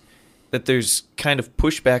there's kind of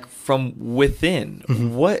pushback from within.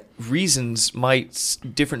 Mm-hmm. What reasons might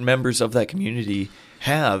different members of that community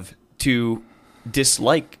have to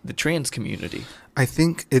dislike the trans community? I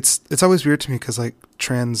think it's always weird to me because like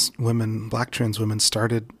Black trans women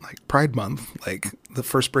started like Pride Month. Like the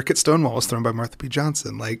first brick at Stonewall was thrown by Martha P.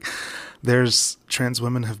 Johnson. Like trans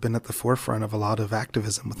women have been at the forefront of a lot of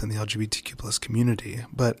activism within the LGBTQ plus community.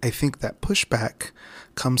 But I think that pushback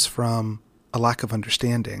comes from a lack of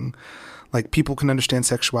understanding. Like people can understand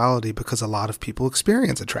sexuality because a lot of people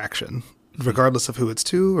experience attraction, regardless of who it's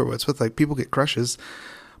to or what it's with. Like people get crushes,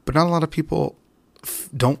 but not a lot of people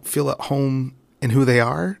don't feel at home in who they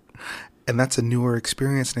are. And that's a newer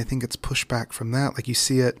experience. And I think it's pushback from that. Like you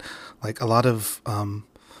see it, like a lot of,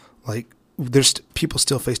 there's people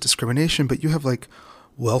still face discrimination, but you have like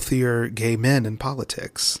wealthier gay men in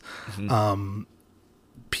politics. Mm-hmm.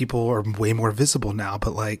 People are way more visible now,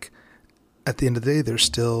 but like at the end of the day, there's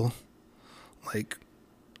still like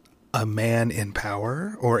a man in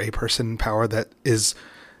power or a person in power that is,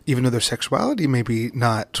 even though their sexuality may be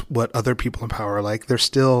not what other people in power are like, they're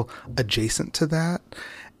still adjacent to that.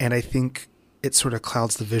 And I think it sort of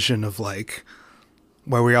clouds the vision of like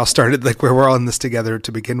where we all started, like where we're all in this together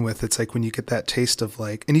to begin with. It's like when you get that taste of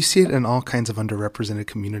like, and you see it in all kinds of underrepresented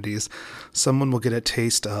communities, someone will get a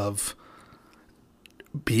taste of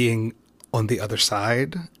being on the other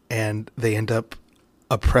side and they end up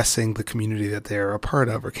oppressing the community that they're a part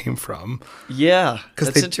of or came from. Yeah,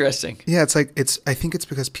 interesting. Yeah, I think it's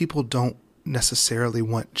because people don't necessarily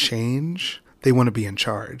want change. They want to be in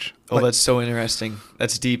charge. Oh, that's so interesting.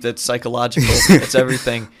 That's deep. That's psychological. That's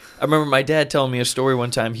everything. I remember my dad telling me a story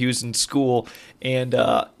one time. He was in school, and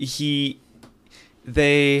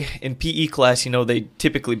they in PE class, they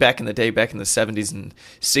typically back in the day, back in the 70s and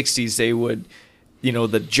 60s, they would,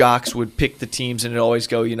 the jocks would pick the teams, and it'd always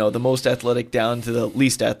go, the most athletic down to the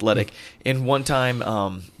least athletic. And one time,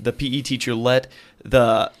 the PE teacher let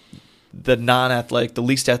the non-athletic, the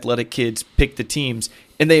least athletic kids pick the teams,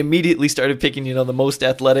 and they immediately started picking, the most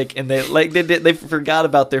athletic, and they forgot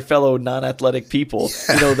about their fellow non-athletic people,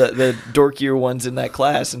 the dorkier ones in that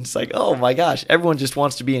class. And it's like, oh my gosh, everyone just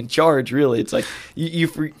wants to be in charge. Really, it's like you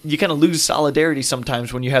kind of lose solidarity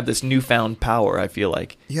sometimes when you have this newfound power. I feel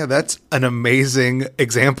like. Yeah, that's an amazing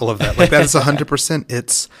example of that. Like that is 100%.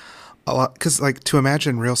 It's a lot because to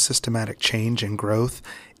imagine real systematic change and growth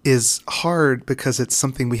is hard because it's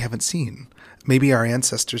something we haven't seen. Maybe our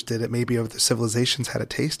ancestors did it. Maybe other civilizations had a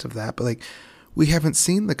taste of that, but we haven't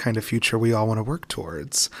seen the kind of future we all want to work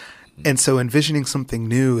towards. And so envisioning something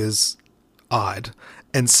new is odd.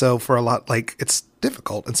 And so for a lot, it's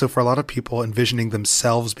difficult. And so for a lot of people, envisioning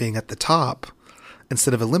themselves being at the top,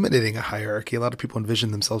 instead of eliminating a hierarchy, a lot of people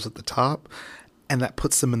envision themselves at the top, and that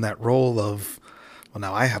puts them in that role of, well,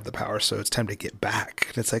 now I have the power, so it's time to get back.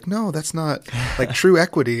 And it's like, no, that's not true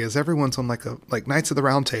equity is everyone's on like Knights of the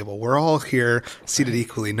Round Table. We're all here seated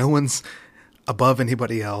equally. No one's above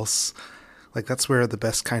anybody else. That's where the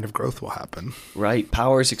best kind of growth will happen. Right.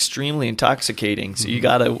 Power is extremely intoxicating. So you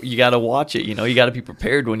gotta watch it. You gotta be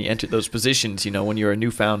prepared when you enter those positions, when you're a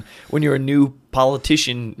new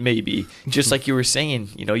politician, maybe, just like you were saying,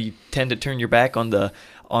 you tend to turn your back on the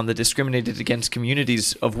discriminated against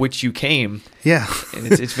communities of which you came. Yeah. And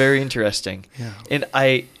it's very interesting. Yeah. And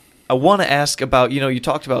I want to ask about, you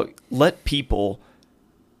talked about let people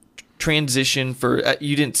transition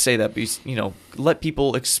you didn't say that, but let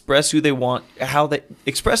people express who they want, how they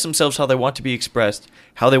express themselves, how they want to be expressed,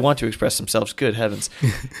 how they want to express themselves. Good heavens.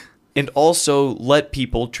 And also let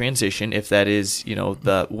people transition if that is,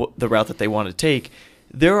 the route that they want to take.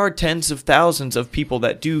 There are tens of thousands of people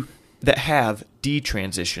that have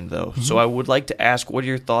detransitioned, though. Mm-hmm. So I would like to ask, what are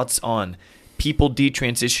your thoughts on people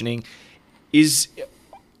detransitioning? Is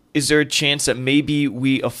there a chance that maybe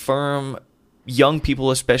we affirm young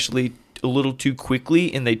people, especially, a little too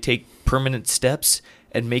quickly, and they take permanent steps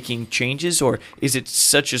at making changes? Or is it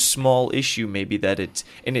such a small issue maybe that it's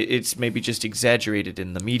maybe just exaggerated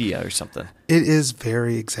in the media or something? It is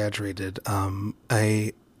very exaggerated.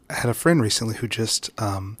 I had a friend recently who just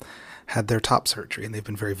had their top surgery, and they've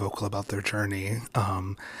been very vocal about their journey.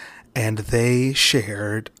 And they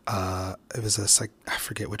shared, it was I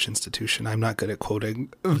forget which institution. I'm not good at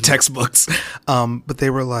quoting textbooks. But they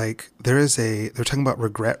were they're talking about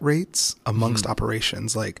regret rates amongst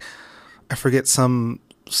operations. I forget, some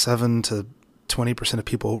 7 to 20% of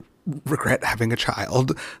people regret having a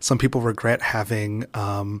child. Some people regret having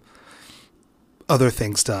other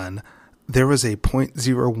things done. There was a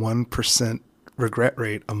 0.01% regret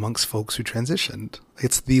rate amongst folks who transitioned.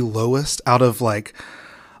 It's the lowest out of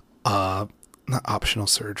not optional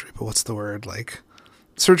surgery, but what's the word?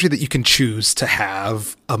 Surgery that you can choose to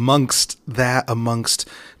have amongst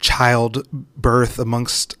childbirth,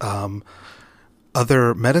 amongst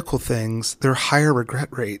other medical things. There are higher regret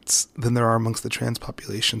rates than there are amongst the trans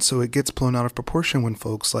population. So it gets blown out of proportion when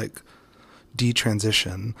folks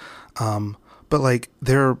detransition. But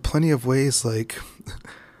there are plenty of ways,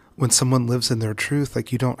 when someone lives in their truth,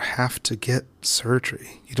 you don't have to get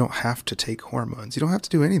surgery. You don't have to take hormones. You don't have to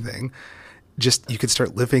do anything. Just, you could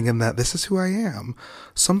start living in that, this is who I am.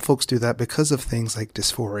 Some folks do that because of things like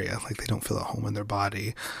dysphoria, they don't feel at home in their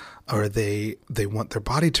body, or they want their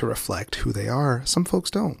body to reflect who they are. Some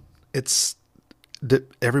folks don't.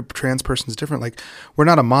 Every trans person is different. We're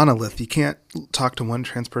not a monolith. You can't talk to one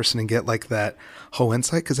trans person and get that whole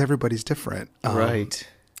insight, because everybody's different. Right.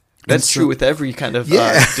 That's true with every kind of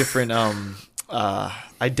different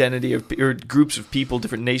identity or groups of people,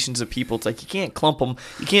 different nations of people. It's you can't clump them.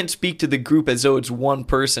 You can't speak to the group as though it's one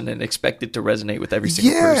person and expect it to resonate with every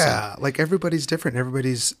single person. Yeah, everybody's different.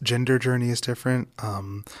 Everybody's gender journey is different.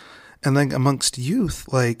 And amongst youth,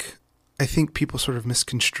 I think people sort of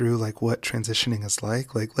misconstrue what transitioning is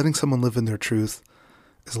like. Letting someone live in their truth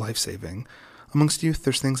is life-saving. Amongst youth,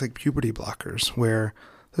 there's things like puberty blockers, where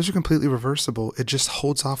those are completely reversible. It just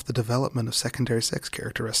holds off the development of secondary sex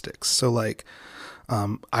characteristics. So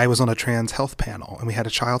I was on a trans health panel, and we had a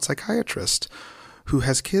child psychiatrist who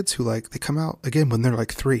has kids who they come out again when they're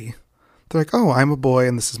 3. They're oh, I'm a boy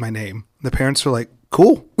and this is my name. The parents are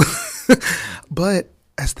cool. But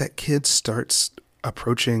as that kid starts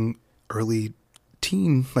approaching early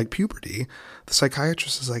teen, puberty, the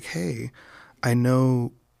psychiatrist is hey, I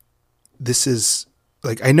know this is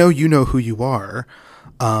like, I know you know who you are,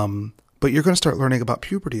 but you're going to start learning about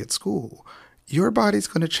puberty at school. Your body's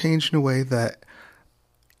going to change in a way that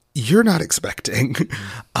you're not expecting.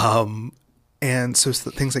 And so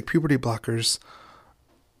things like puberty blockers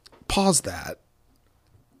pause that.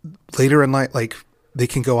 Later in life, like, they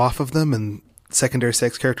can go off of them and secondary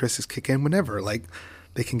sex characteristics kick in whenever. Like,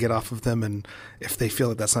 they can get off of them, and if they feel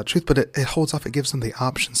that that's not truth, but it holds off, it gives them the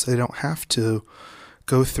option so they don't have to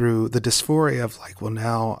go through the dysphoria of like, well,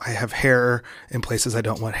 now I have hair in places I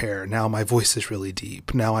don't want hair. Now my voice is really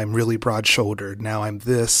deep. Now I'm really broad-shouldered. Now I'm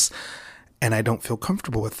this, and I don't feel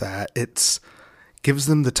comfortable with that. It's gives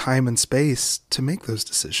them the time and space to make those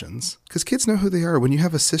decisions, because kids know who they are. When you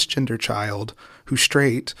have a cisgender child who's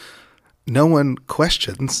straight, no one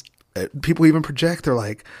questions. People even project. They're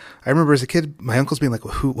like, I remember as a kid, my uncles being like,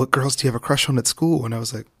 well, what girls do you have a crush on at school? And I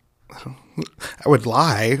was like, I would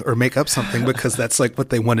lie or make up something because that's like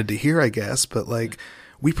what they wanted to hear, I guess. But like,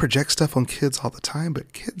 we project stuff on kids all the time,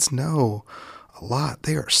 but kids know a lot.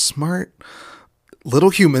 They are smart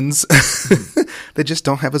little humans. They just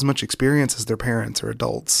don't have as much experience as their parents or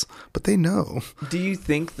adults, but they know. Do you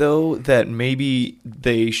think, though, that maybe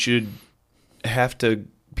they should have to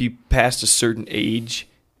be past a certain age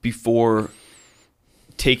before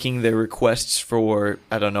taking their requests for,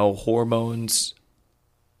 I don't know, hormones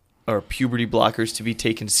or puberty blockers to be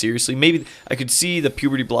taken seriously? Maybe I could see the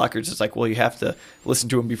puberty blockers. It's like, well, you have to listen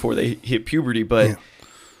to them before they hit puberty. But,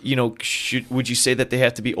 you know, would you say that they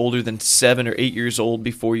have to be older than 7 or 8 years old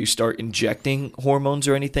before you start injecting hormones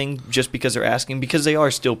or anything, just because they're asking? Because they are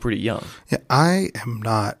still pretty young. Yeah, I am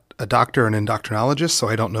not a doctor or an endocrinologist, so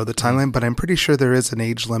I don't know the timeline, but I'm pretty sure there is an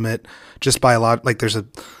age limit just by a lot. Like,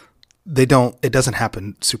 it doesn't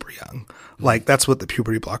happen super young. Like, that's what the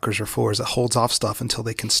puberty blockers are for, is it holds off stuff until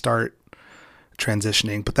they can start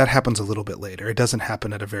transitioning, but that happens a little bit later. It doesn't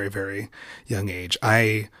happen at a very, very young age.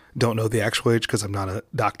 I don't know the actual age because I'm not a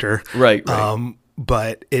doctor. Right.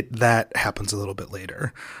 But that happens a little bit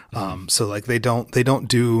later. So like they don't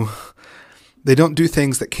do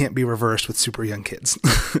things that can't be reversed with super young kids.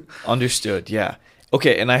 Understood. Yeah.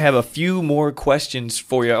 Okay, and I have a few more questions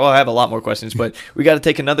for you. Well, I have a lot more questions, but we got to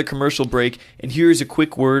take another commercial break. And here's a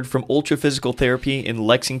quick word from Ultra Physical Therapy in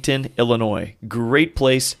Lexington, Illinois. Great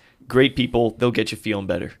place, great people. They'll get you feeling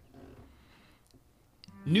better.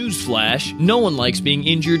 Newsflash, no one likes being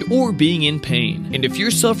injured or being in pain. And if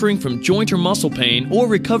you're suffering from joint or muscle pain or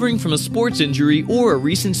recovering from a sports injury or a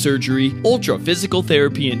recent surgery, Ultra Physical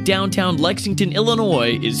Therapy in downtown Lexington,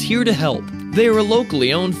 Illinois is here to help. They are a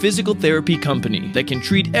locally owned physical therapy company that can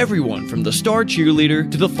treat everyone from the star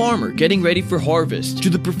cheerleader to the farmer getting ready for harvest to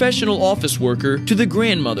the professional office worker to the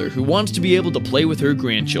grandmother who wants to be able to play with her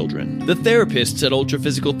grandchildren. The therapists at Ultra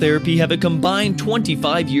Physical Therapy have a combined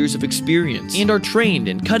 25 years of experience and are trained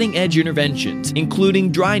in cutting-edge interventions,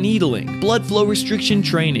 including dry needling, blood flow restriction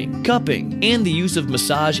training, cupping, and the use of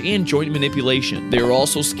massage and joint manipulation. They are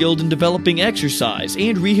also skilled in developing exercise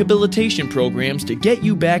and rehabilitation programs to get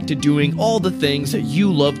you back to doing all the things that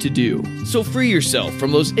you love to do. So free yourself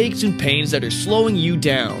from those aches and pains that are slowing you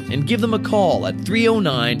down and give them a call at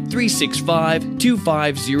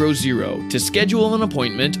 309-365-2500 to schedule an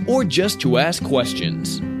appointment or just to ask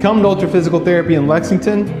questions. Come to Ultra Physical Therapy in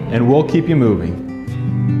Lexington and we'll keep you moving.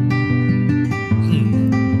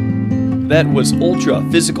 That was Ultra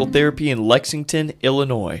Physical Therapy in Lexington,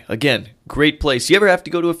 Illinois. Again, great place. You ever have to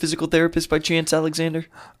go to a physical therapist by chance, Alexander?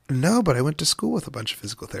 No, but I went to school with a bunch of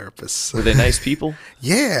physical therapists. Were they nice people?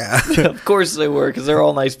 Yeah. Of course they were, because they're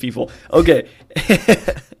all nice people. Okay.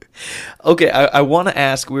 Okay, I want to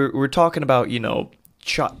ask, we're talking about,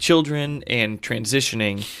 children and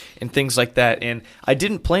transitioning and things like that. And I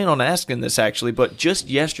didn't plan on asking this, actually, but just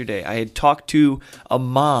yesterday I had talked to a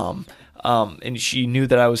mom. And she knew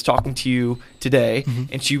that I was talking to you today,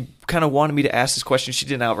 and she kind of wanted me to ask this question. She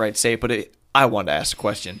didn't outright say it, but I wanted to ask the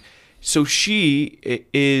question. So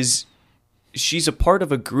she's a part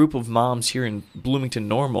of a group of moms here in Bloomington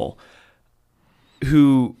Normal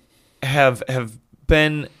who have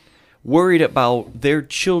been worried about their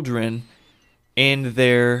children and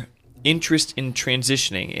their interest in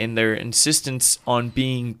transitioning and their insistence on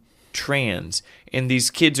being trans. And these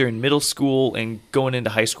kids are in middle school and going into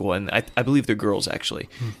high school, and I believe they're girls, actually.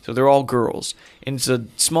 So they're all girls. And it's a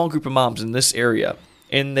small group of moms in this area.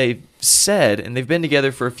 And they've said, and they've been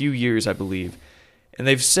together for a few years, I believe, and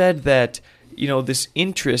they've said that, this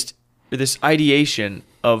interest or this ideation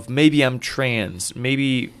of maybe I'm trans,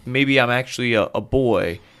 maybe I'm actually a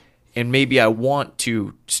boy, and maybe I want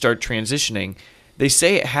to start transitioning. They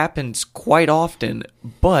say it happens quite often,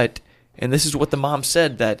 but, and this is what the mom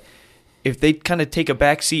said, that if they kind of take a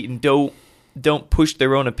back seat and don't don't push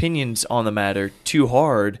their own opinions on the matter too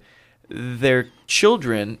hard, their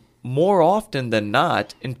children, more often than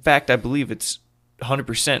not, in fact, I believe it's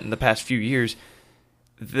 100% in the past few years,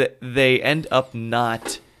 that they end up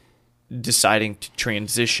not deciding to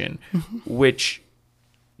transition, which,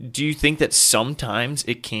 do you think that sometimes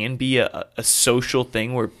it can be a social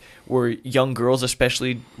thing where young girls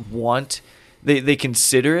especially they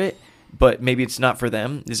consider it, but maybe it's not for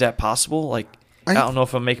them? Is that possible? Like, I don't know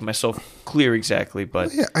if I'm making myself clear exactly,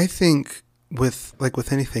 but yeah, I think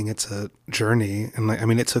with anything, it's a journey. And like, I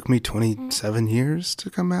mean, it took me 27 years to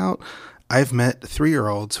come out. I've met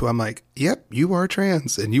 3-year-olds who I'm like, yep, you are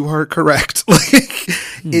trans and you are correct. Like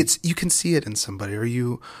you can see it in somebody or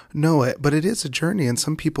you know it, but it is a journey. And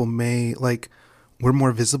some people we're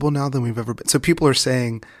more visible now than we've ever been. So people are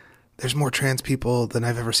saying there's more trans people than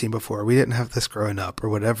I've ever seen before. We didn't have this growing up or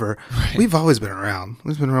whatever. Right. We've always been around.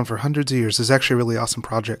 We've been around for hundreds of years. There's actually a really awesome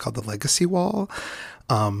project called the Legacy Wall,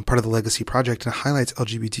 part of the Legacy Project, and it highlights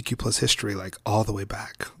LGBTQ plus history like all the way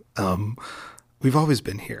back. We've always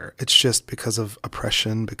been here. It's just because of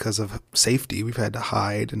oppression, because of safety, we've had to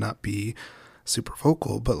hide and not be super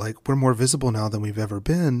vocal, but like we're more visible now than we've ever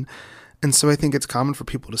been. And so I think it's common for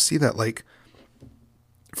people to see that. Like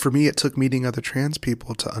for me, it took meeting other trans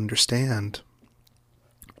people to understand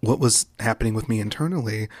what was happening with me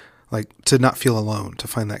internally, like to not feel alone, to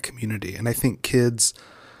find that community. And I think kids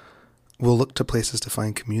will look to places to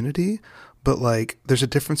find community, but like there's a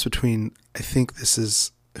difference between, I think this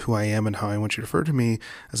is who I am and how I want you to refer to me,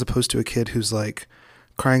 as opposed to a kid who's like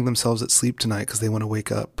crying themselves at sleep tonight because they want to wake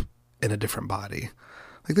up in a different body.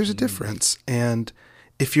 Like there's a difference. And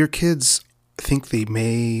if your kids think they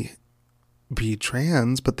may be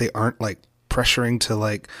trans, but they aren't like pressuring to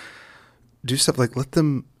like do stuff, like let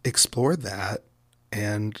them explore that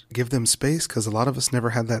and give them space, because a lot of us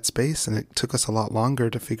never had that space and it took us a lot longer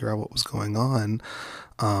to figure out what was going on.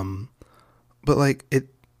 But like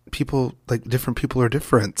people, like different people are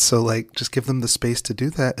different. So like just give them the space to do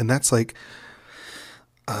that. And that's like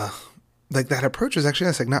that approach is actually,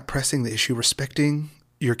 that's like not pressing the issue, respecting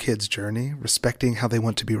your kid's journey, respecting how they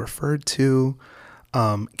want to be referred to,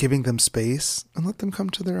 giving them space and let them come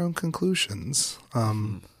to their own conclusions.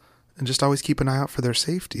 And just always keep an eye out for their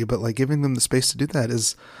safety. But like giving them the space to do that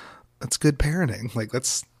that's good parenting. Like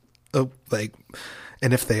that's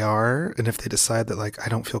and if they decide that like, I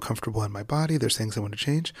don't feel comfortable in my body, there's things I want to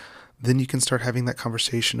change, then you can start having that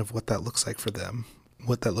conversation of what that looks like for them,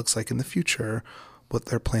 what that looks like in the future, what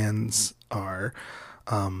their plans are.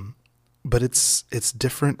 But it's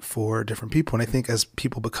different for different people. And I think as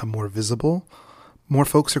people become more visible, more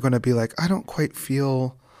folks are going to be like, I don't quite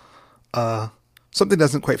feel, something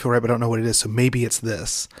doesn't quite feel right, but I don't know what it is. So maybe it's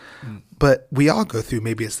this, but we all go through,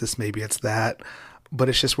 maybe it's this, maybe it's that. But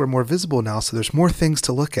it's just we're more visible now, so there's more things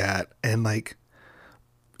to look at, and like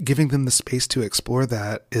giving them the space to explore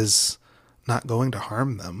that is not going to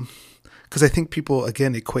harm them. Because I think people,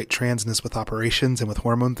 again, equate transness with operations and with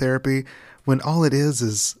hormone therapy, when all it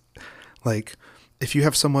is like if you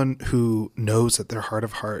have someone who knows at their heart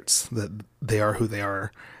of hearts that they are who they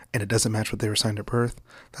are and it doesn't match what they were assigned at birth,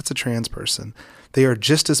 that's a trans person. They are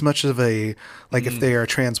just as much of a, like if they are a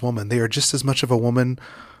trans woman, they are just as much of a woman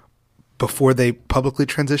before they publicly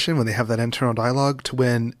transition, when they have that internal dialogue, to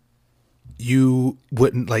when you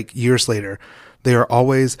wouldn't, like years later. They are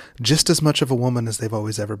always just as much of a woman as they've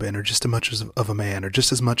always ever been, or just as much of a man, or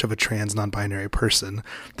just as much of a trans non-binary person.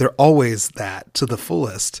 They're always that to the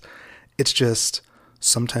fullest. It's just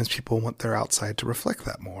sometimes people want their outside to reflect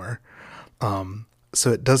that more.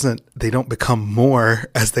 So they don't become more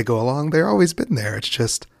as they go along. They've always been there. It's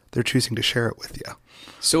just they're choosing to share it with you.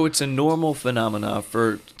 So it's a normal phenomena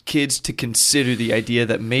for kids to consider the idea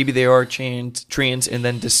that maybe they are trans and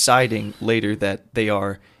then deciding later that they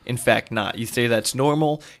are in fact not. You say that's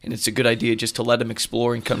normal, and it's a good idea just to let them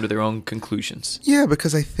explore and come to their own conclusions. Yeah,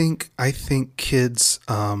 because I think kids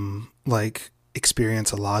like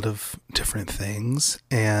experience a lot of different things,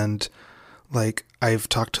 and like I've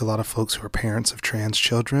talked to a lot of folks who are parents of trans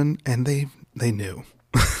children, and they knew.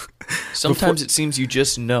 Sometimes it seems you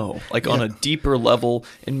just know, like on a deeper level,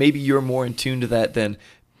 and maybe you're more in tune to that than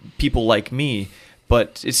people like me.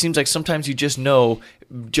 But it seems like sometimes you just know,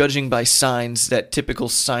 judging by signs that typical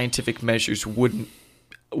scientific measures wouldn't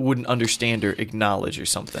understand or acknowledge or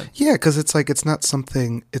something. Yeah, because it's like it's not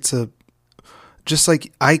something. Just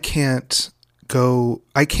like I can't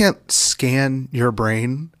scan your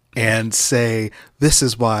brain and say this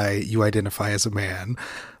is why you identify as a man.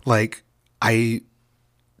 Like I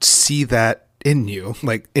see that in you,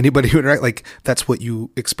 like anybody who interact, like that's what you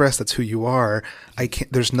express, that's who you are.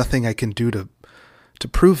 There's nothing I can do to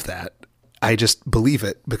prove that. I just believe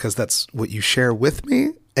it because that's what you share with me.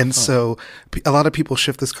 And so a lot of people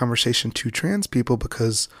shift this conversation to trans people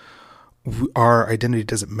because our identity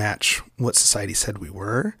doesn't match what society said we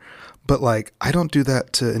were. But like, I don't do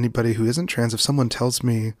that to anybody who isn't trans. If someone tells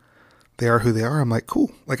me they are who they are, I'm like,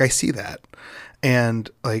 cool. Like, I see that. And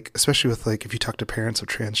like, especially with like, if you talk to parents of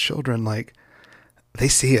trans children, like they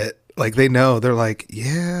see it, like they know, they're like,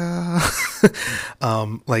 yeah.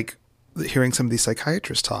 Like hearing some of these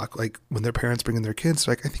psychiatrists talk, like when their parents bring in their kids,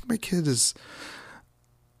 like, I think my kid is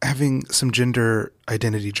having some gender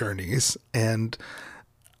identity journeys, and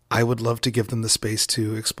I would love to give them the space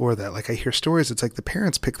to explore that. Like I hear stories, it's like the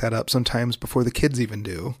parents pick that up sometimes before the kids even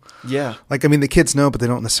do. Yeah. Like, I mean, the kids know, but they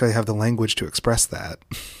don't necessarily have the language to express that.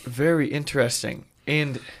 Very interesting.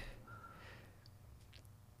 And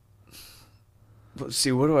let's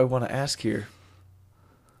see, what do I want to ask here?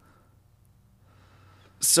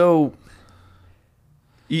 So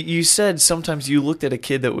you said sometimes you looked at a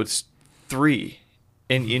kid that was 3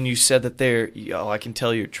 and you said that I can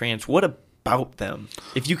tell you're trans. What about them,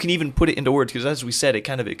 if you can even put it into words? Because as we said, it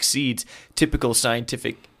kind of exceeds typical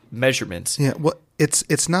scientific measurements. Yeah, well,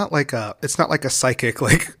 it's not like a psychic,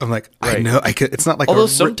 like I'm like, right. I know I could. It's not like, although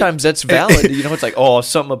sometimes that's valid. It's like, oh,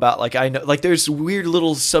 something about like, I know, like there's weird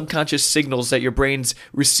little subconscious signals that your brain's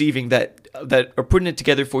receiving that are putting it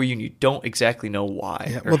together for you, and you don't exactly know why.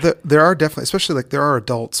 Yeah, well, there are definitely, especially like there are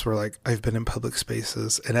adults where like I've been in public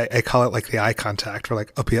spaces, and I call it like the eye contact, where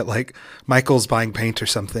like I'll be at like Michael's buying paint or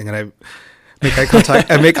something, and I make eye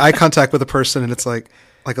contact. I make eye contact with a person, and it's like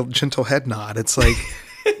a gentle head nod. It's like.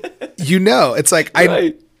 It's like,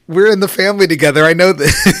 right. We're in the family together. I know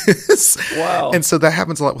this. Wow. And so that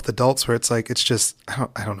happens a lot with adults where it's like, it's just,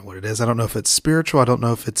 I don't know what it is. I don't know if it's spiritual. I don't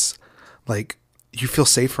know if it's like you feel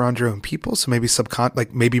safe around your own people. So maybe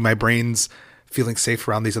like maybe my brain's feeling safe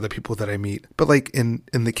around these other people that I meet. But like in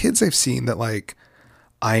the kids I've seen that like,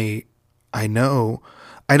 I know,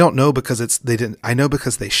 I don't know because I know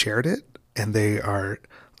because they shared it and they are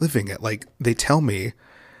living it. Like they tell me,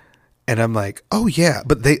 and I'm like, oh yeah,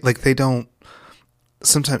 but they don't,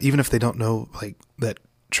 sometimes even if they don't know like that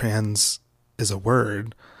trans is a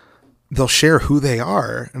word, they'll share who they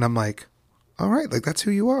are. And I'm like, all right, like that's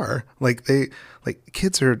who you are. Like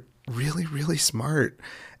kids are really, really smart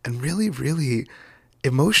and really, really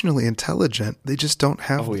emotionally intelligent. They just don't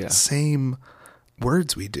have the same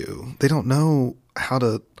words we do. They don't know how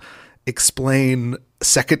to explain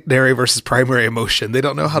secondary versus primary emotion. They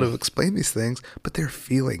don't know how to explain these things, but they're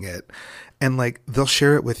feeling it. And like, they'll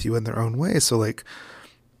share it with you in their own way. So like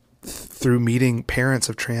through meeting parents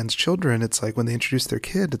of trans children, it's like when they introduce their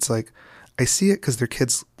kid, it's like, I see it because their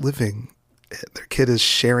kid's living it. Their kid is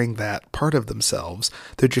sharing that part of themselves.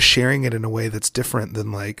 They're just sharing it in a way that's different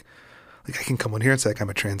than like I can come on here and say like, I'm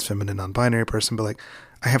a trans feminine non-binary person, but like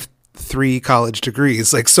I have 3 college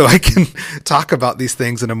degrees, like, so I can talk about these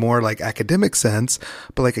things in a more like academic sense,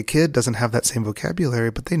 but like a kid doesn't have that same vocabulary,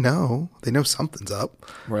 but they know something's up,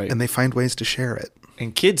 right? And they find ways to share it.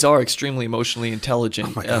 And kids are extremely emotionally intelligent.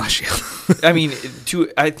 Oh my gosh, yeah. I mean,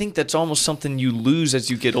 I think that's almost something you lose as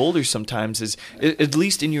you get older sometimes, is at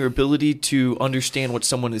least in your ability to understand what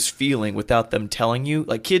someone is feeling without them telling you.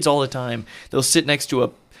 Like kids all the time, they'll sit next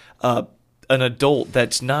to an adult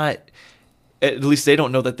that's not, at least they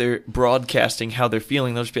don't know that they're broadcasting how they're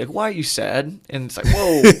feeling. They'll just be like, why are you sad? And it's like,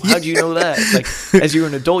 whoa, how'd you know that? Like, as you're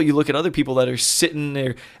an adult, you look at other people that are sitting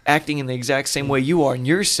there acting in the exact same way you are, and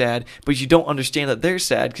you're sad, but you don't understand that they're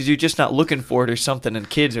sad because you're just not looking for it or something,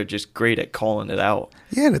 and kids are just great at calling it out.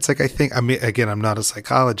 Yeah, and it's like, I mean, again, I'm not a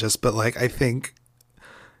psychologist, but like, I think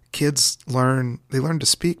kids learn to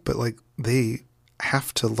speak, but like, they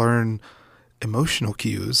have to learn emotional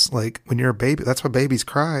cues. Like when you're a baby, that's why babies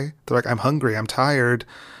cry. They're like, I'm hungry, I'm tired,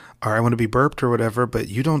 or I want to be burped or whatever, but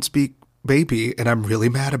you don't speak baby, and I'm really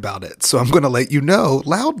mad about it. So I'm going to let you know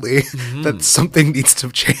loudly that something needs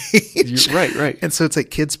to change. Right. And so it's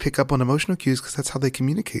like kids pick up on emotional cues because that's how they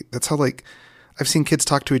communicate. That's how, like, I've seen kids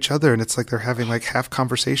talk to each other and it's like they're having like half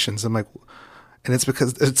conversations. I'm like, and it's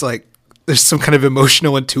because it's like, there's some kind of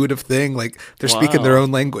emotional, intuitive thing. Like they're speaking their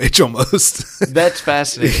own language almost. That's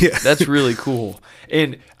fascinating. Yeah. That's really cool.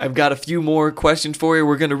 And I've got a few more questions for you.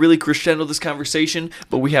 We're going to really crescendo this conversation,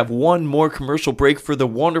 but we have one more commercial break for the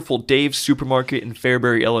wonderful Dave's Supermarket in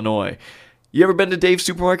Fairbury, Illinois. You ever been to Dave's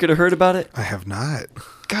Supermarket or heard about it? I have not.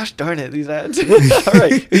 Gosh darn it, these ads. All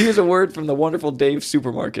right, here's a word from the wonderful Dave's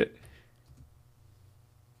Supermarket.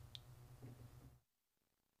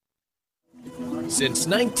 Since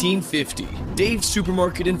 1950, Dave's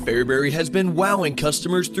Supermarket in Fairbury has been wowing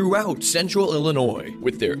customers throughout Central Illinois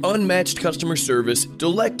with their unmatched customer service,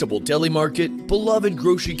 delectable deli market, beloved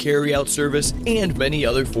grocery carryout service, and many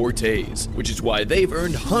other fortes, which is why they've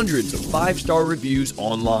earned hundreds of 5-star reviews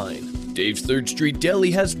online. Dave's 3rd Street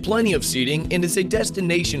Deli has plenty of seating and is a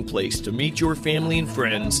destination place to meet your family and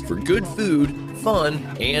friends for good food, fun,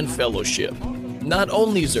 and fellowship. Not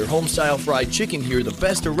only is their home-style fried chicken here the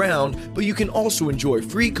best around, but you can also enjoy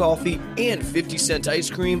free coffee and 50-cent ice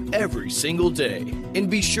cream every single day. And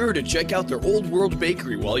be sure to check out their Old World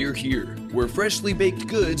Bakery while you're here, where freshly baked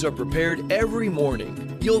goods are prepared every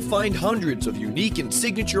morning. You'll find hundreds of unique and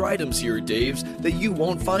signature items here at Dave's that you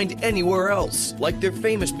won't find anywhere else, like their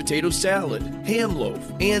famous potato salad, ham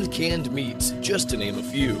loaf, and canned meats, just to name a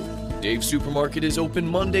few. Dave's Supermarket is open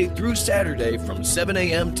Monday through Saturday from 7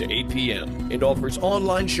 a.m. to 8 p.m. and offers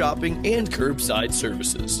online shopping and curbside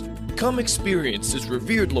services. Come experience this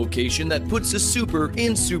revered location that puts a super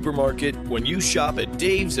in supermarket when you shop at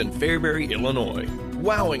Dave's in Fairbury, Illinois,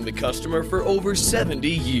 wowing the customer for over 70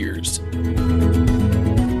 years.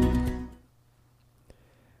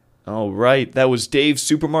 All right, that was Dave's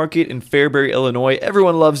Supermarket in Fairbury, Illinois.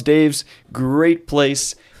 Everyone loves Dave's. Great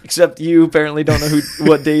place. Except you apparently don't know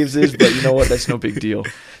what Dave's is, but you know what? That's no big deal.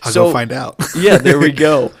 I'll go find out. Yeah, there we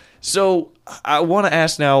go. So I want to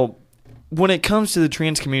ask now, when it comes to the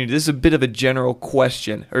trans community, this is a bit of a general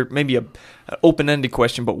question, or maybe an open-ended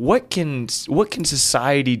question, but what can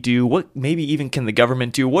society do? What maybe even can the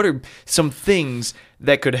government do? What are some things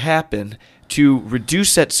that could happen to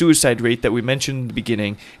reduce that suicide rate that we mentioned in the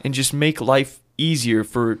beginning and just make life easier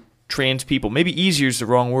for trans people? Maybe easier is the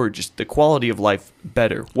wrong word, just the quality of life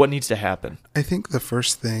better. What needs to happen? I think the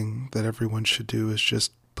first thing that everyone should do is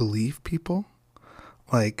just believe people.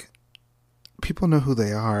 Like, people know who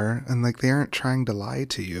they are, and like, they aren't trying to lie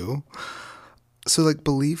to you. So like,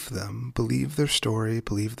 believe them, believe their story,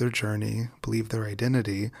 believe their journey, believe their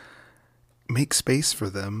identity, make space for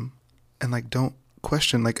them, and like, don't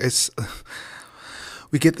question. Like,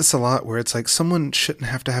 we get this a lot where it's like someone shouldn't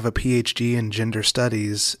have to have a PhD in gender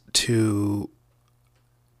studies to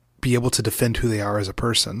be able to defend who they are as a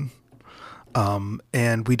person.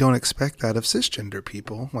 And we don't expect that of cisgender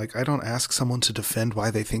people. Like, I don't ask someone to defend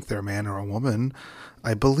why they think they're a man or a woman.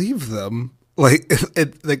 I believe them. Like,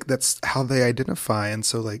 like that's how they identify. And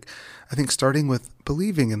so like, I think starting with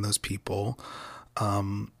believing in those people,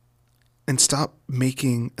 and stop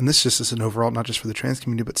making, and this just is an overall, not just for the trans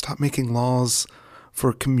community, but stop making laws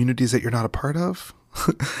for communities that you're not a part of.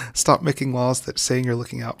 Stop making laws that saying you're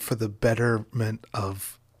looking out for the betterment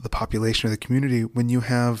of the population or the community when you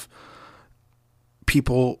have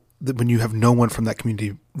people, when you have no one from that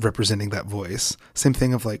community representing that voice. Same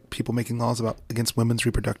thing of like people making laws against women's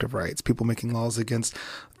reproductive rights, people making laws against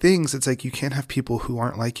things. It's like you can't have people who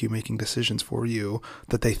aren't like you making decisions for you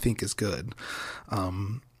that they think is good.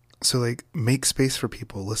 So like, make space for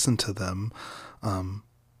people, listen to them.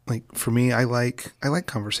 Like for me, I like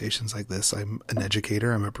conversations like this. I'm an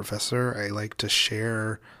educator. I'm a professor. I like to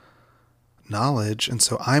share knowledge. And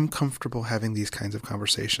so I'm comfortable having these kinds of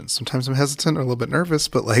conversations. Sometimes I'm hesitant or a little bit nervous,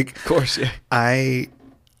 but like, of course, yeah. I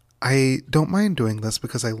don't mind doing this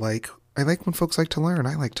because I like when folks like to learn.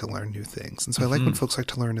 I like to learn new things. And so I like when folks like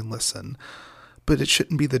to learn and listen, but it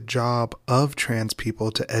shouldn't be the job of trans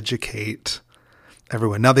people to educate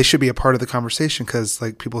everyone. Now, they should be a part of the conversation because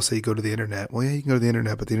like people say you go to the internet. Well, yeah, you can go to the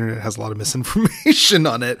internet, but the internet has a lot of misinformation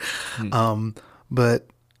on it. But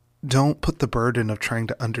don't put the burden of trying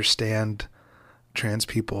to understand trans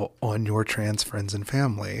people on your trans friends and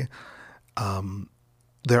family.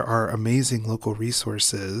 There are amazing local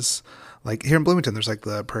resources. Like here in Bloomington, there's like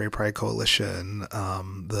the Prairie Pride Coalition,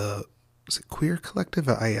 the Queer Collective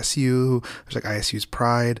at ISU. There's like ISU's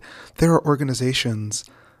Pride. There are organizations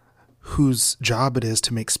whose job it is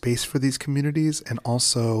to make space for these communities and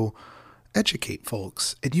also educate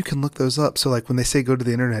folks. And you can look those up. So like when they say go to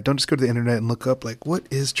the internet, don't just go to the internet and look up like what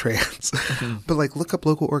is trans, but like look up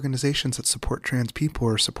local organizations that support trans people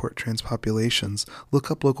or support trans populations. Look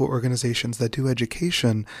up local organizations that do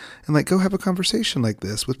education and like go have a conversation like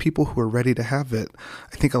this with people who are ready to have it.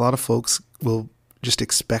 I think a lot of folks will just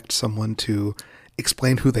expect someone to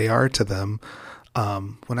explain who they are to them.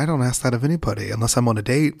 When I don't ask that of anybody, unless I'm on a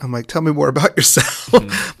date, I'm like, tell me more about yourself.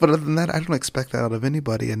 But other than that, I don't expect that out of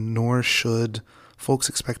anybody, and nor should folks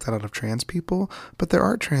expect that out of trans people. But there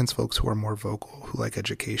are trans folks who are more vocal, who like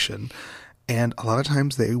education. And a lot of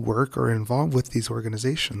times they work or are involved with these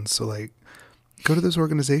organizations. So like, go to those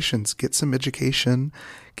organizations, get some education,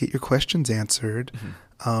 get your questions answered.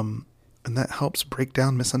 and that helps break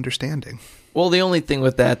down misunderstanding. Well, the only thing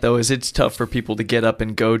with that, though, is it's tough for people to get up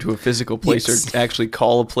and go to a physical place or actually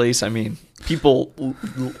call a place. I mean, people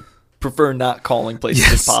prefer not calling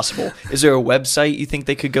places if possible. Is there a website you think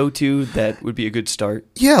they could go to that would be a good start?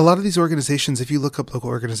 Yeah, a lot of these organizations, if you look up local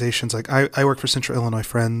organizations, like I work for Central Illinois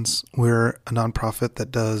Friends. We're a nonprofit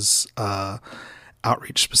that does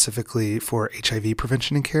outreach specifically for HIV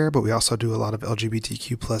prevention and care, but we also do a lot of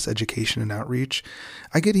LGBTQ plus education and outreach.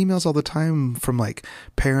 I get emails all the time from like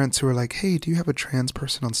parents who are like, hey, do you have a trans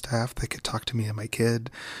person on staff that could talk to me and my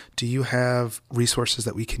kid? Do you have resources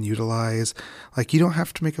that we can utilize? Like, you don't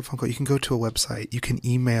have to make a phone call. You can go to a website. You can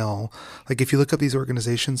email. Like, if you look up these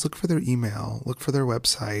organizations, look for their email, look for their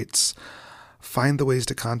websites, find the ways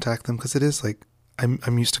to contact them, because it is like,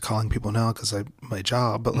 I'm used to calling people now because my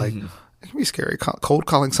job, but like, it can be scary. Cold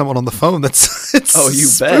calling someone on the phone. It's you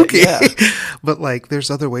spooky. bet. Yeah. But like,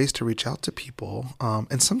 there's other ways to reach out to people.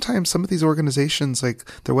 And sometimes some of these organizations, like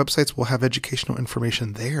their websites will have educational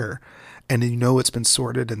information there, and it's been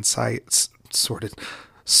sourced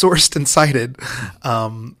and cited.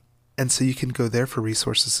 And so you can go there for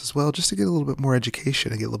resources as well, just to get a little bit more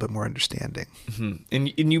education and get a little bit more understanding. Mm-hmm.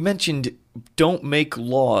 And you mentioned don't make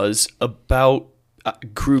laws about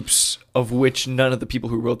groups of which none of the people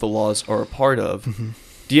who wrote the laws are a part of. Mm-hmm.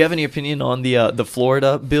 Do you have any opinion on the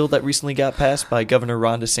Florida bill that recently got passed by Governor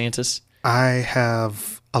Ron DeSantis? I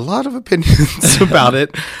have a lot of opinions about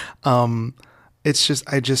it. It's just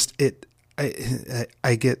I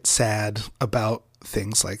get sad about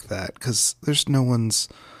things like that, because there's no one's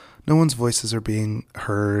voices are being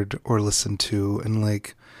heard or listened to, and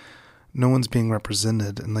like no one's being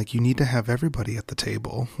represented. And like, you need to have everybody at the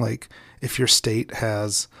table. Like, if your state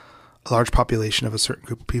has a large population of a certain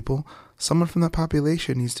group of people, someone from that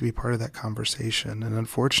population needs to be part of that conversation. And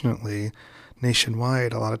unfortunately,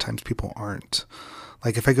 nationwide, a lot of times people aren't.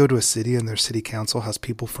 Like, if I go to a city and their city council has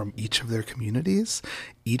people from each of their communities,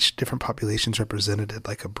 each different population's represented,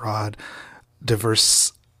 like a broad,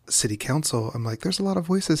 diverse city council, I'm like, there's a lot of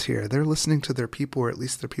voices here. They're listening to their people, or at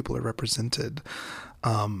least their people are represented.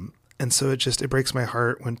 And so it breaks my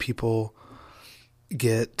heart when people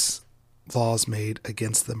get laws made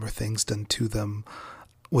against them or things done to them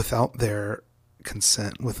without their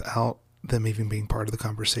consent, without them even being part of the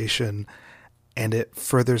conversation. And it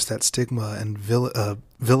furthers that stigma and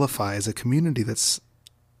vilifies a community that's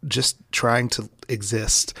just trying to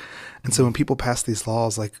exist. And so when people pass these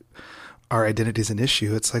laws, like, our identity is an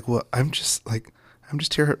issue, it's like, well, I'm just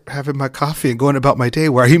here having my coffee and going about my day.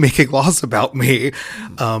 Why are you making laws about me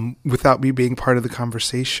without me being part of the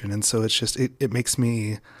conversation? And so it's just, it makes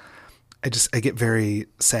me, I get very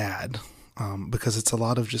sad because it's a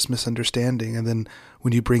lot of just misunderstanding. And then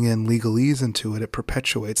when you bring in legalese into it, it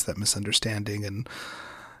perpetuates that misunderstanding, and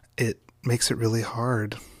it makes it really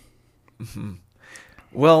hard. Mm-hmm.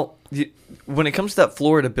 Well, when it comes to that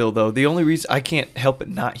Florida bill, though, the only reason I can't help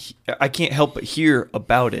but hear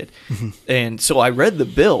about it. Mm-hmm. And so I read the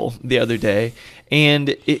bill the other day,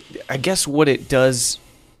 and I guess what it does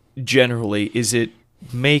generally is it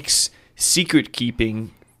makes secret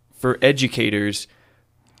keeping for educators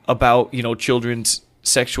about, children's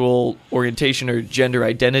sexual orientation or gender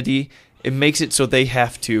identity. It makes it so they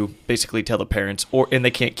have to basically tell the parents, and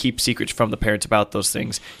they can't keep secrets from the parents about those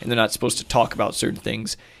things, and they're not supposed to talk about certain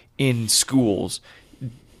things in schools.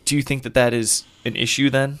 Do you think that is an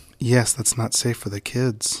issue then? Yes, that's not safe for the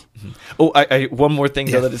kids. Mm-hmm. Oh, one more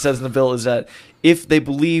thing though that it says in the bill is that if they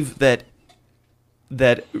believe that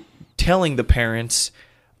telling the parents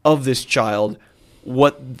of this child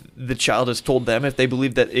what the child has told them, if they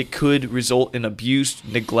believe that it could result in abuse,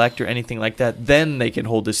 neglect, or anything like that, then they can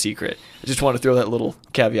hold a secret. I just want to throw that little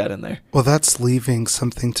caveat in there. Well, that's leaving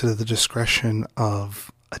something to the discretion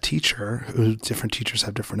of a teacher. Different teachers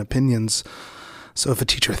have different opinions. So if a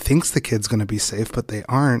teacher thinks the kid's going to be safe, but they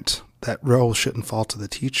aren't, that role shouldn't fall to the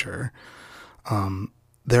teacher.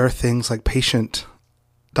 There are things like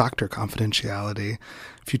patient-doctor confidentiality.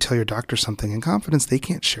 If you tell your doctor something in confidence, they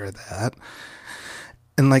can't share that.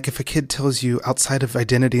 And like, if a kid tells you outside of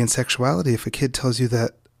identity and sexuality, if a kid tells you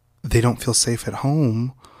that they don't feel safe at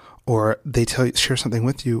home, or they share something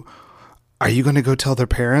with you, are you going to go tell their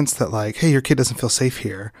parents that, like, hey, your kid doesn't feel safe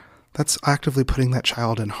here? That's actively putting that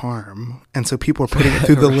child in harm. And so people are putting it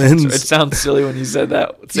through the lens. It sounds silly when you said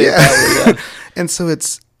that. Yeah. And so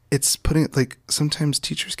it's putting it, like, sometimes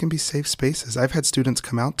teachers can be safe spaces. I've had students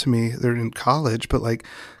come out to me, they're in college, but like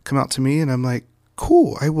come out to me and I'm like,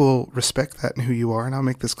 cool, I will respect that and who you are, and I'll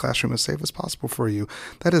make this classroom as safe as possible for you.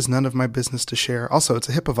 That is none of my business to share. Also, it's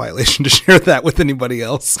a HIPAA violation to share that with anybody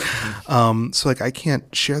else. Mm-hmm. So like, I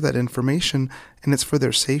can't share that information, and it's for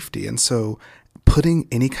their safety. And so putting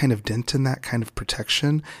any kind of dent in that kind of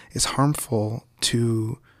protection is harmful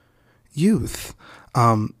to youth.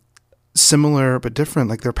 Similar but different,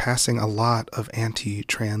 like they're passing a lot of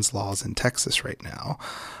anti-trans laws in Texas right now,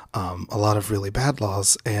 a lot of really bad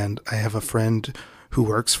laws. And I have a friend who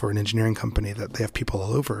works for an engineering company that they have people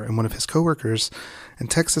all over. And one of his coworkers in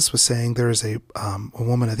Texas was saying there is a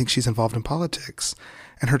woman, I think she's involved in politics,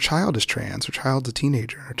 and her child is trans. Her child's a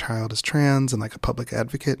teenager. Her child is trans and like a public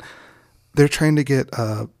advocate. They're trying to get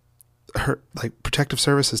her like protective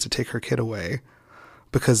services to take her kid away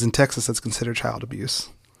because in Texas that's considered child abuse.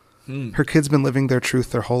 Her kid's been living their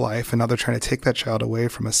truth their whole life, and now they're trying to take that child away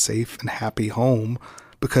from a safe and happy home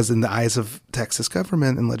because in the eyes of Texas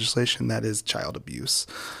government and legislation, that is child abuse.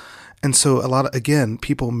 And so a lot of, again,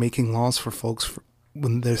 people making laws for folks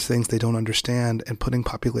when there's things they don't understand and putting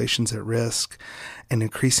populations at risk and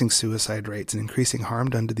increasing suicide rates and increasing harm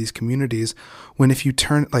done to these communities, when if you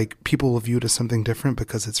turn, like people will view it as something different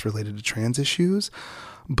because it's related to trans issues.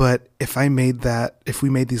 But if we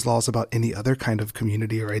made these laws about any other kind of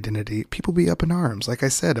community or identity, people be up in arms. Like I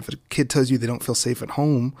said, if a kid tells you they don't feel safe at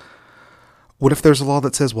home, what if there's a law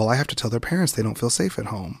that says, well, I have to tell their parents they don't feel safe at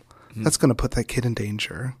home? That's going to put that kid in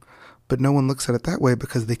danger. But no one looks at it that way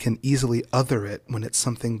because they can easily other it when it's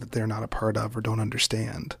something that they're not a part of or don't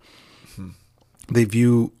understand. They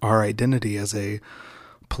view our identity as a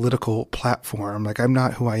political platform. Like, I'm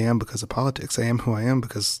not who I am because of politics. I am who I am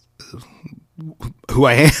because who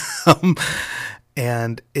I am.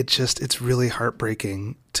 And it's really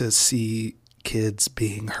heartbreaking to see kids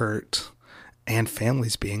being hurt and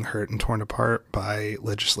families being hurt and torn apart by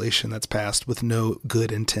legislation that's passed with no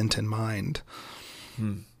good intent in mind.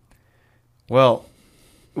 Well,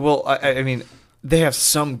 I mean, they have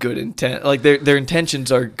some good intent. Like their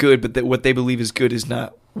intentions are good, but what they believe is good is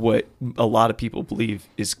not what a lot of people believe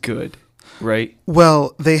is good, right?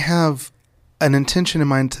 Well, they have an intention in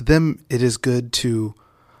mind. To them, it is good to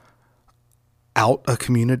out a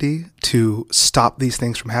community to stop these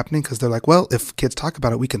things from happening because they're like, well, if kids talk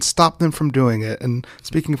about it, we can stop them from doing it. And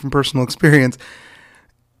speaking from personal experience,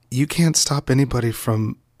 you can't stop anybody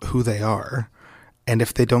from who they are. And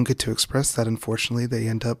if they don't get to express that, unfortunately, they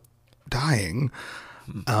end up dying.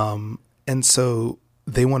 And so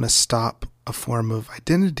they want to stop a form of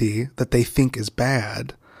identity that they think is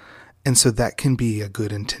bad. And so that can be a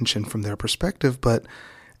good intention from their perspective. But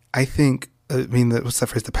I think, what's that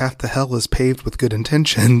phrase? The path to hell is paved with good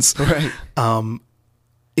intentions. Right.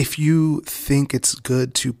 If you think it's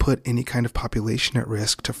good to put any kind of population at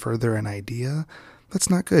risk to further an idea, that's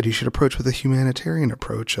not good. You should approach with a humanitarian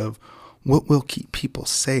approach of what will keep people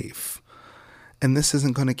safe. And this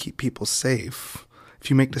isn't going to keep people safe. If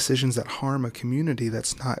you make decisions that harm a community,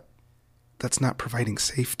 that's not providing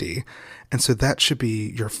safety. And so that should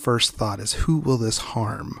be your first thought is, who will this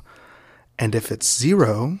harm? And if it's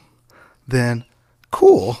zero, then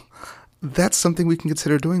cool. That's something we can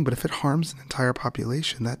consider doing. But if it harms an entire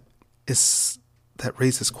population, that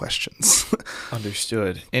raises questions.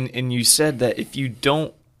 Understood. And you said that if you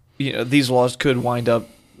don't, these laws could wind up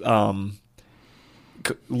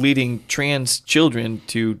leading trans children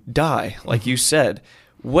to die, like you said.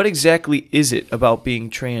 What exactly is it about being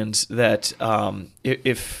trans that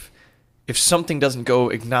if something doesn't go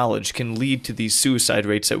acknowledged can lead to these suicide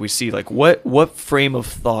rates that we see? Like what frame of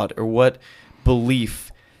thought or what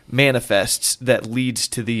belief manifests that leads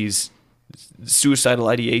to these suicidal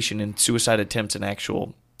ideation and suicide attempts and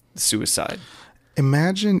actual suicide?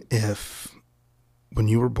 Imagine if when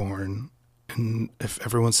you were born, and if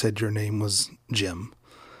everyone said your name was Jim,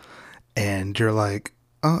 and you're like,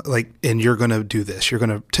 and you're going to do this, you're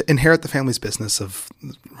going to inherit the family's business of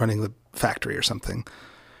running the factory or something.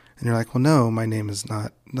 And you're like, well, no, my name is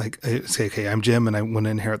not, like, I say, okay, I'm Jim and I want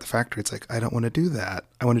to inherit the factory. It's like, I don't want to do that.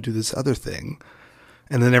 I want to do this other thing.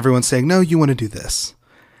 And then everyone's saying, no, you want to do this.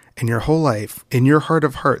 And your whole life, in your heart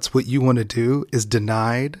of hearts, what you want to do is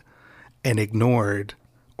denied and ignored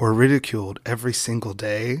or ridiculed every single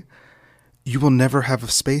day. You will never have a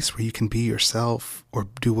space where you can be yourself or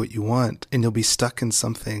do what you want. And you'll be stuck in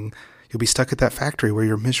something. You'll be stuck at that factory where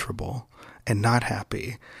you're miserable and not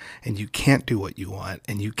happy. And you can't do what you want.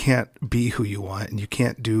 And you can't be who you want. And you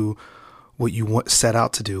can't do what you set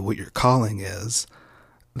out to do, what your calling is.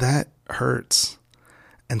 That hurts.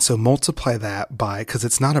 And so multiply that by, because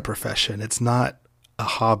it's not a profession. It's not a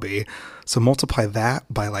hobby. So multiply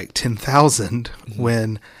that by like 10,000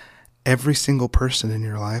 when every single person in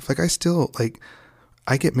your life, I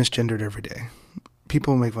get misgendered every day.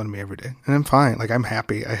 People make fun of me every day, and I'm fine. Like, I'm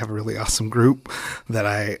happy. I have a really awesome group that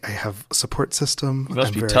I have a support system. It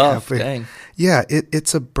must be tough. Dang. Yeah,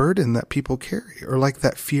 it's a burden that people carry, or like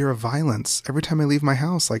that fear of violence. Every time I leave my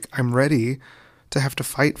house, like, I'm ready to have to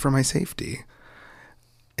fight for my safety.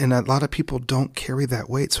 And a lot of people don't carry that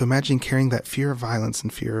weight. So imagine carrying that fear of violence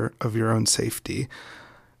and fear of your own safety.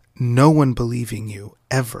 No one believing you,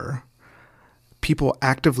 ever. People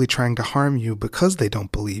actively trying to harm you because they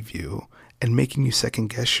don't believe you and making you second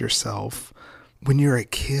guess yourself when you're a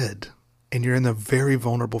kid and you're in a very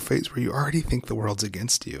vulnerable phase where you already think the world's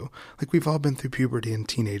against you. Like, we've all been through puberty and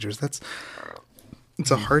teenagers. It's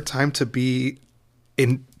a hard time to be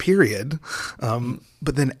in, period.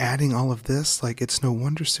 But then adding all of this, like, it's no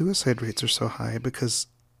wonder suicide rates are so high, because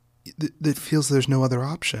it feels there's no other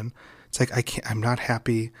option. It's like, I'm not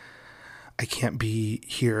happy. I can't be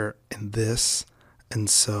here in this. And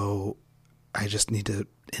so I just need to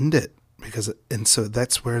end it. And so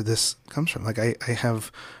that's where this comes from. Like, I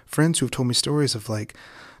have friends who have told me stories of, like,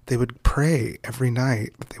 they would pray every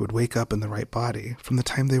night that they would wake up in the right body from the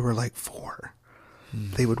time they were like 4.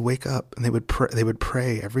 They would wake up and they would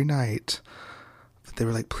pray every night that they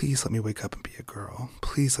were like, please let me wake up and be a girl.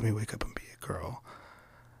 Please let me wake up and be a girl.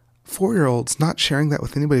 4-year-olds not sharing that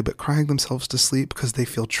with anybody, but crying themselves to sleep because they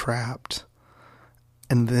feel trapped.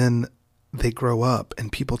 And then they grow up and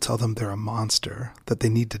people tell them they're a monster, that they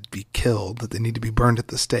need to be killed, that they need to be burned at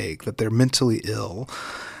the stake, that they're mentally ill,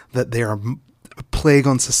 that they are a plague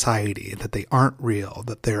on society, that they aren't real,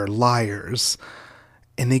 that they're liars.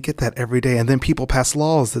 And they get that every day. And then people pass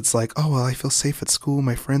laws that's like, oh, well, I feel safe at school.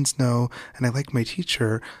 My friends know, and I like my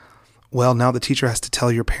teacher. Well, now the teacher has to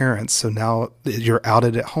tell your parents. So now you're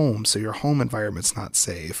outed at home. So your home environment's not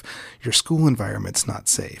safe. Your school environment's not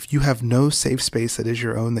safe. You have no safe space that is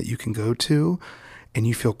your own that you can go to, and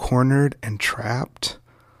you feel cornered and trapped.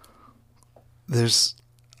 There's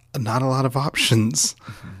not a lot of options.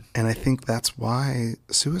 Mm-hmm. And I think that's why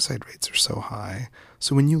suicide rates are so high.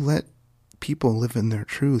 So when you let people live in their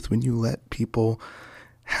truth, when you let people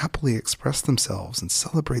happily express themselves and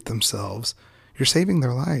celebrate themselves, you're saving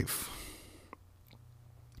their life.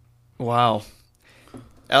 Wow.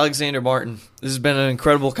 Alexander Martin, this has been an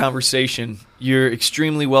incredible conversation. You're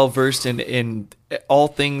extremely well versed in all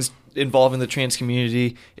things involving the trans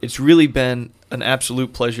community. It's really been an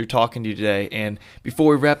absolute pleasure talking to you today. And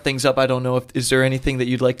before we wrap things up, I don't know is there anything that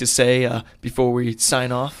you'd like to say before we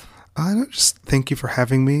sign off? Just thank you for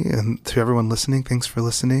having me, and to everyone listening, thanks for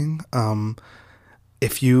listening.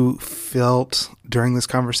 If you felt during this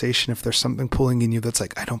conversation, if there's something pulling in you that's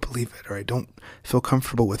like, I don't believe it, or I don't feel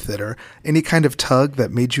comfortable with it, or any kind of tug that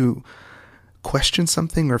made you question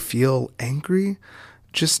something or feel angry,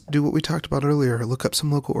 just do what we talked about earlier. Look up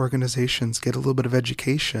some local organizations, get a little bit of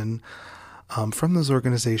education from those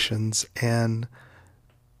organizations, and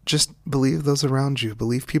just believe those around you.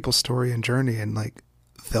 Believe people's story and journey, and like,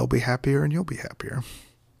 they'll be happier and you'll be happier.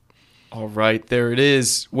 All right, there it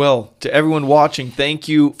is. Well, to everyone watching, thank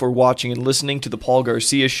you for watching and listening to The Paul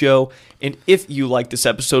Garcia Show. And if you like this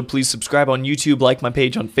episode, please subscribe on YouTube, like my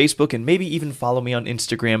page on Facebook, and maybe even follow me on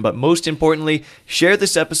Instagram. But most importantly, share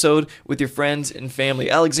this episode with your friends and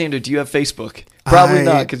family. Alexander, do you have Facebook? Probably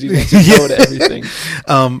not, because you answer no to everything.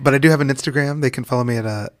 But I do have an Instagram. They can follow me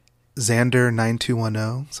at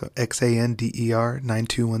Xander9210, so XANDER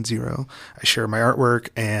 9210. I share my artwork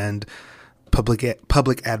and public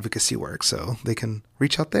advocacy work, so they can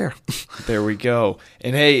reach out there. There we go.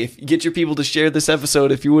 And hey, if you get your people to share this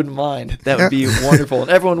episode, if you wouldn't mind, that would be wonderful. And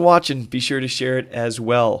everyone watching, be sure to share it as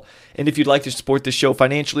well. And if you'd like to support the show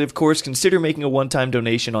financially, of course, consider making a one-time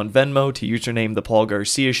donation on Venmo to username The Paul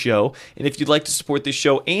Garcia Show. And if you'd like to support this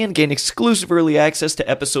show and gain exclusive early access to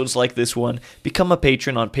episodes like this one, become a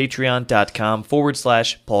patron on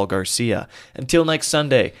patreon.com/Paul Garcia. Until next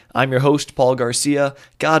Sunday, I'm your host, Paul Garcia.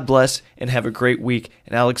 God bless and have a great week.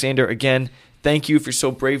 And Alexander, again, thank you for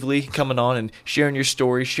so bravely coming on and sharing your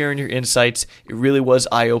story, sharing your insights. It really was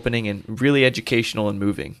eye-opening and really educational and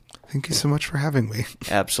moving. Thank you so much for having me.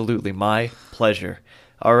 Absolutely. My pleasure.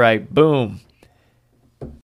 All right. Boom.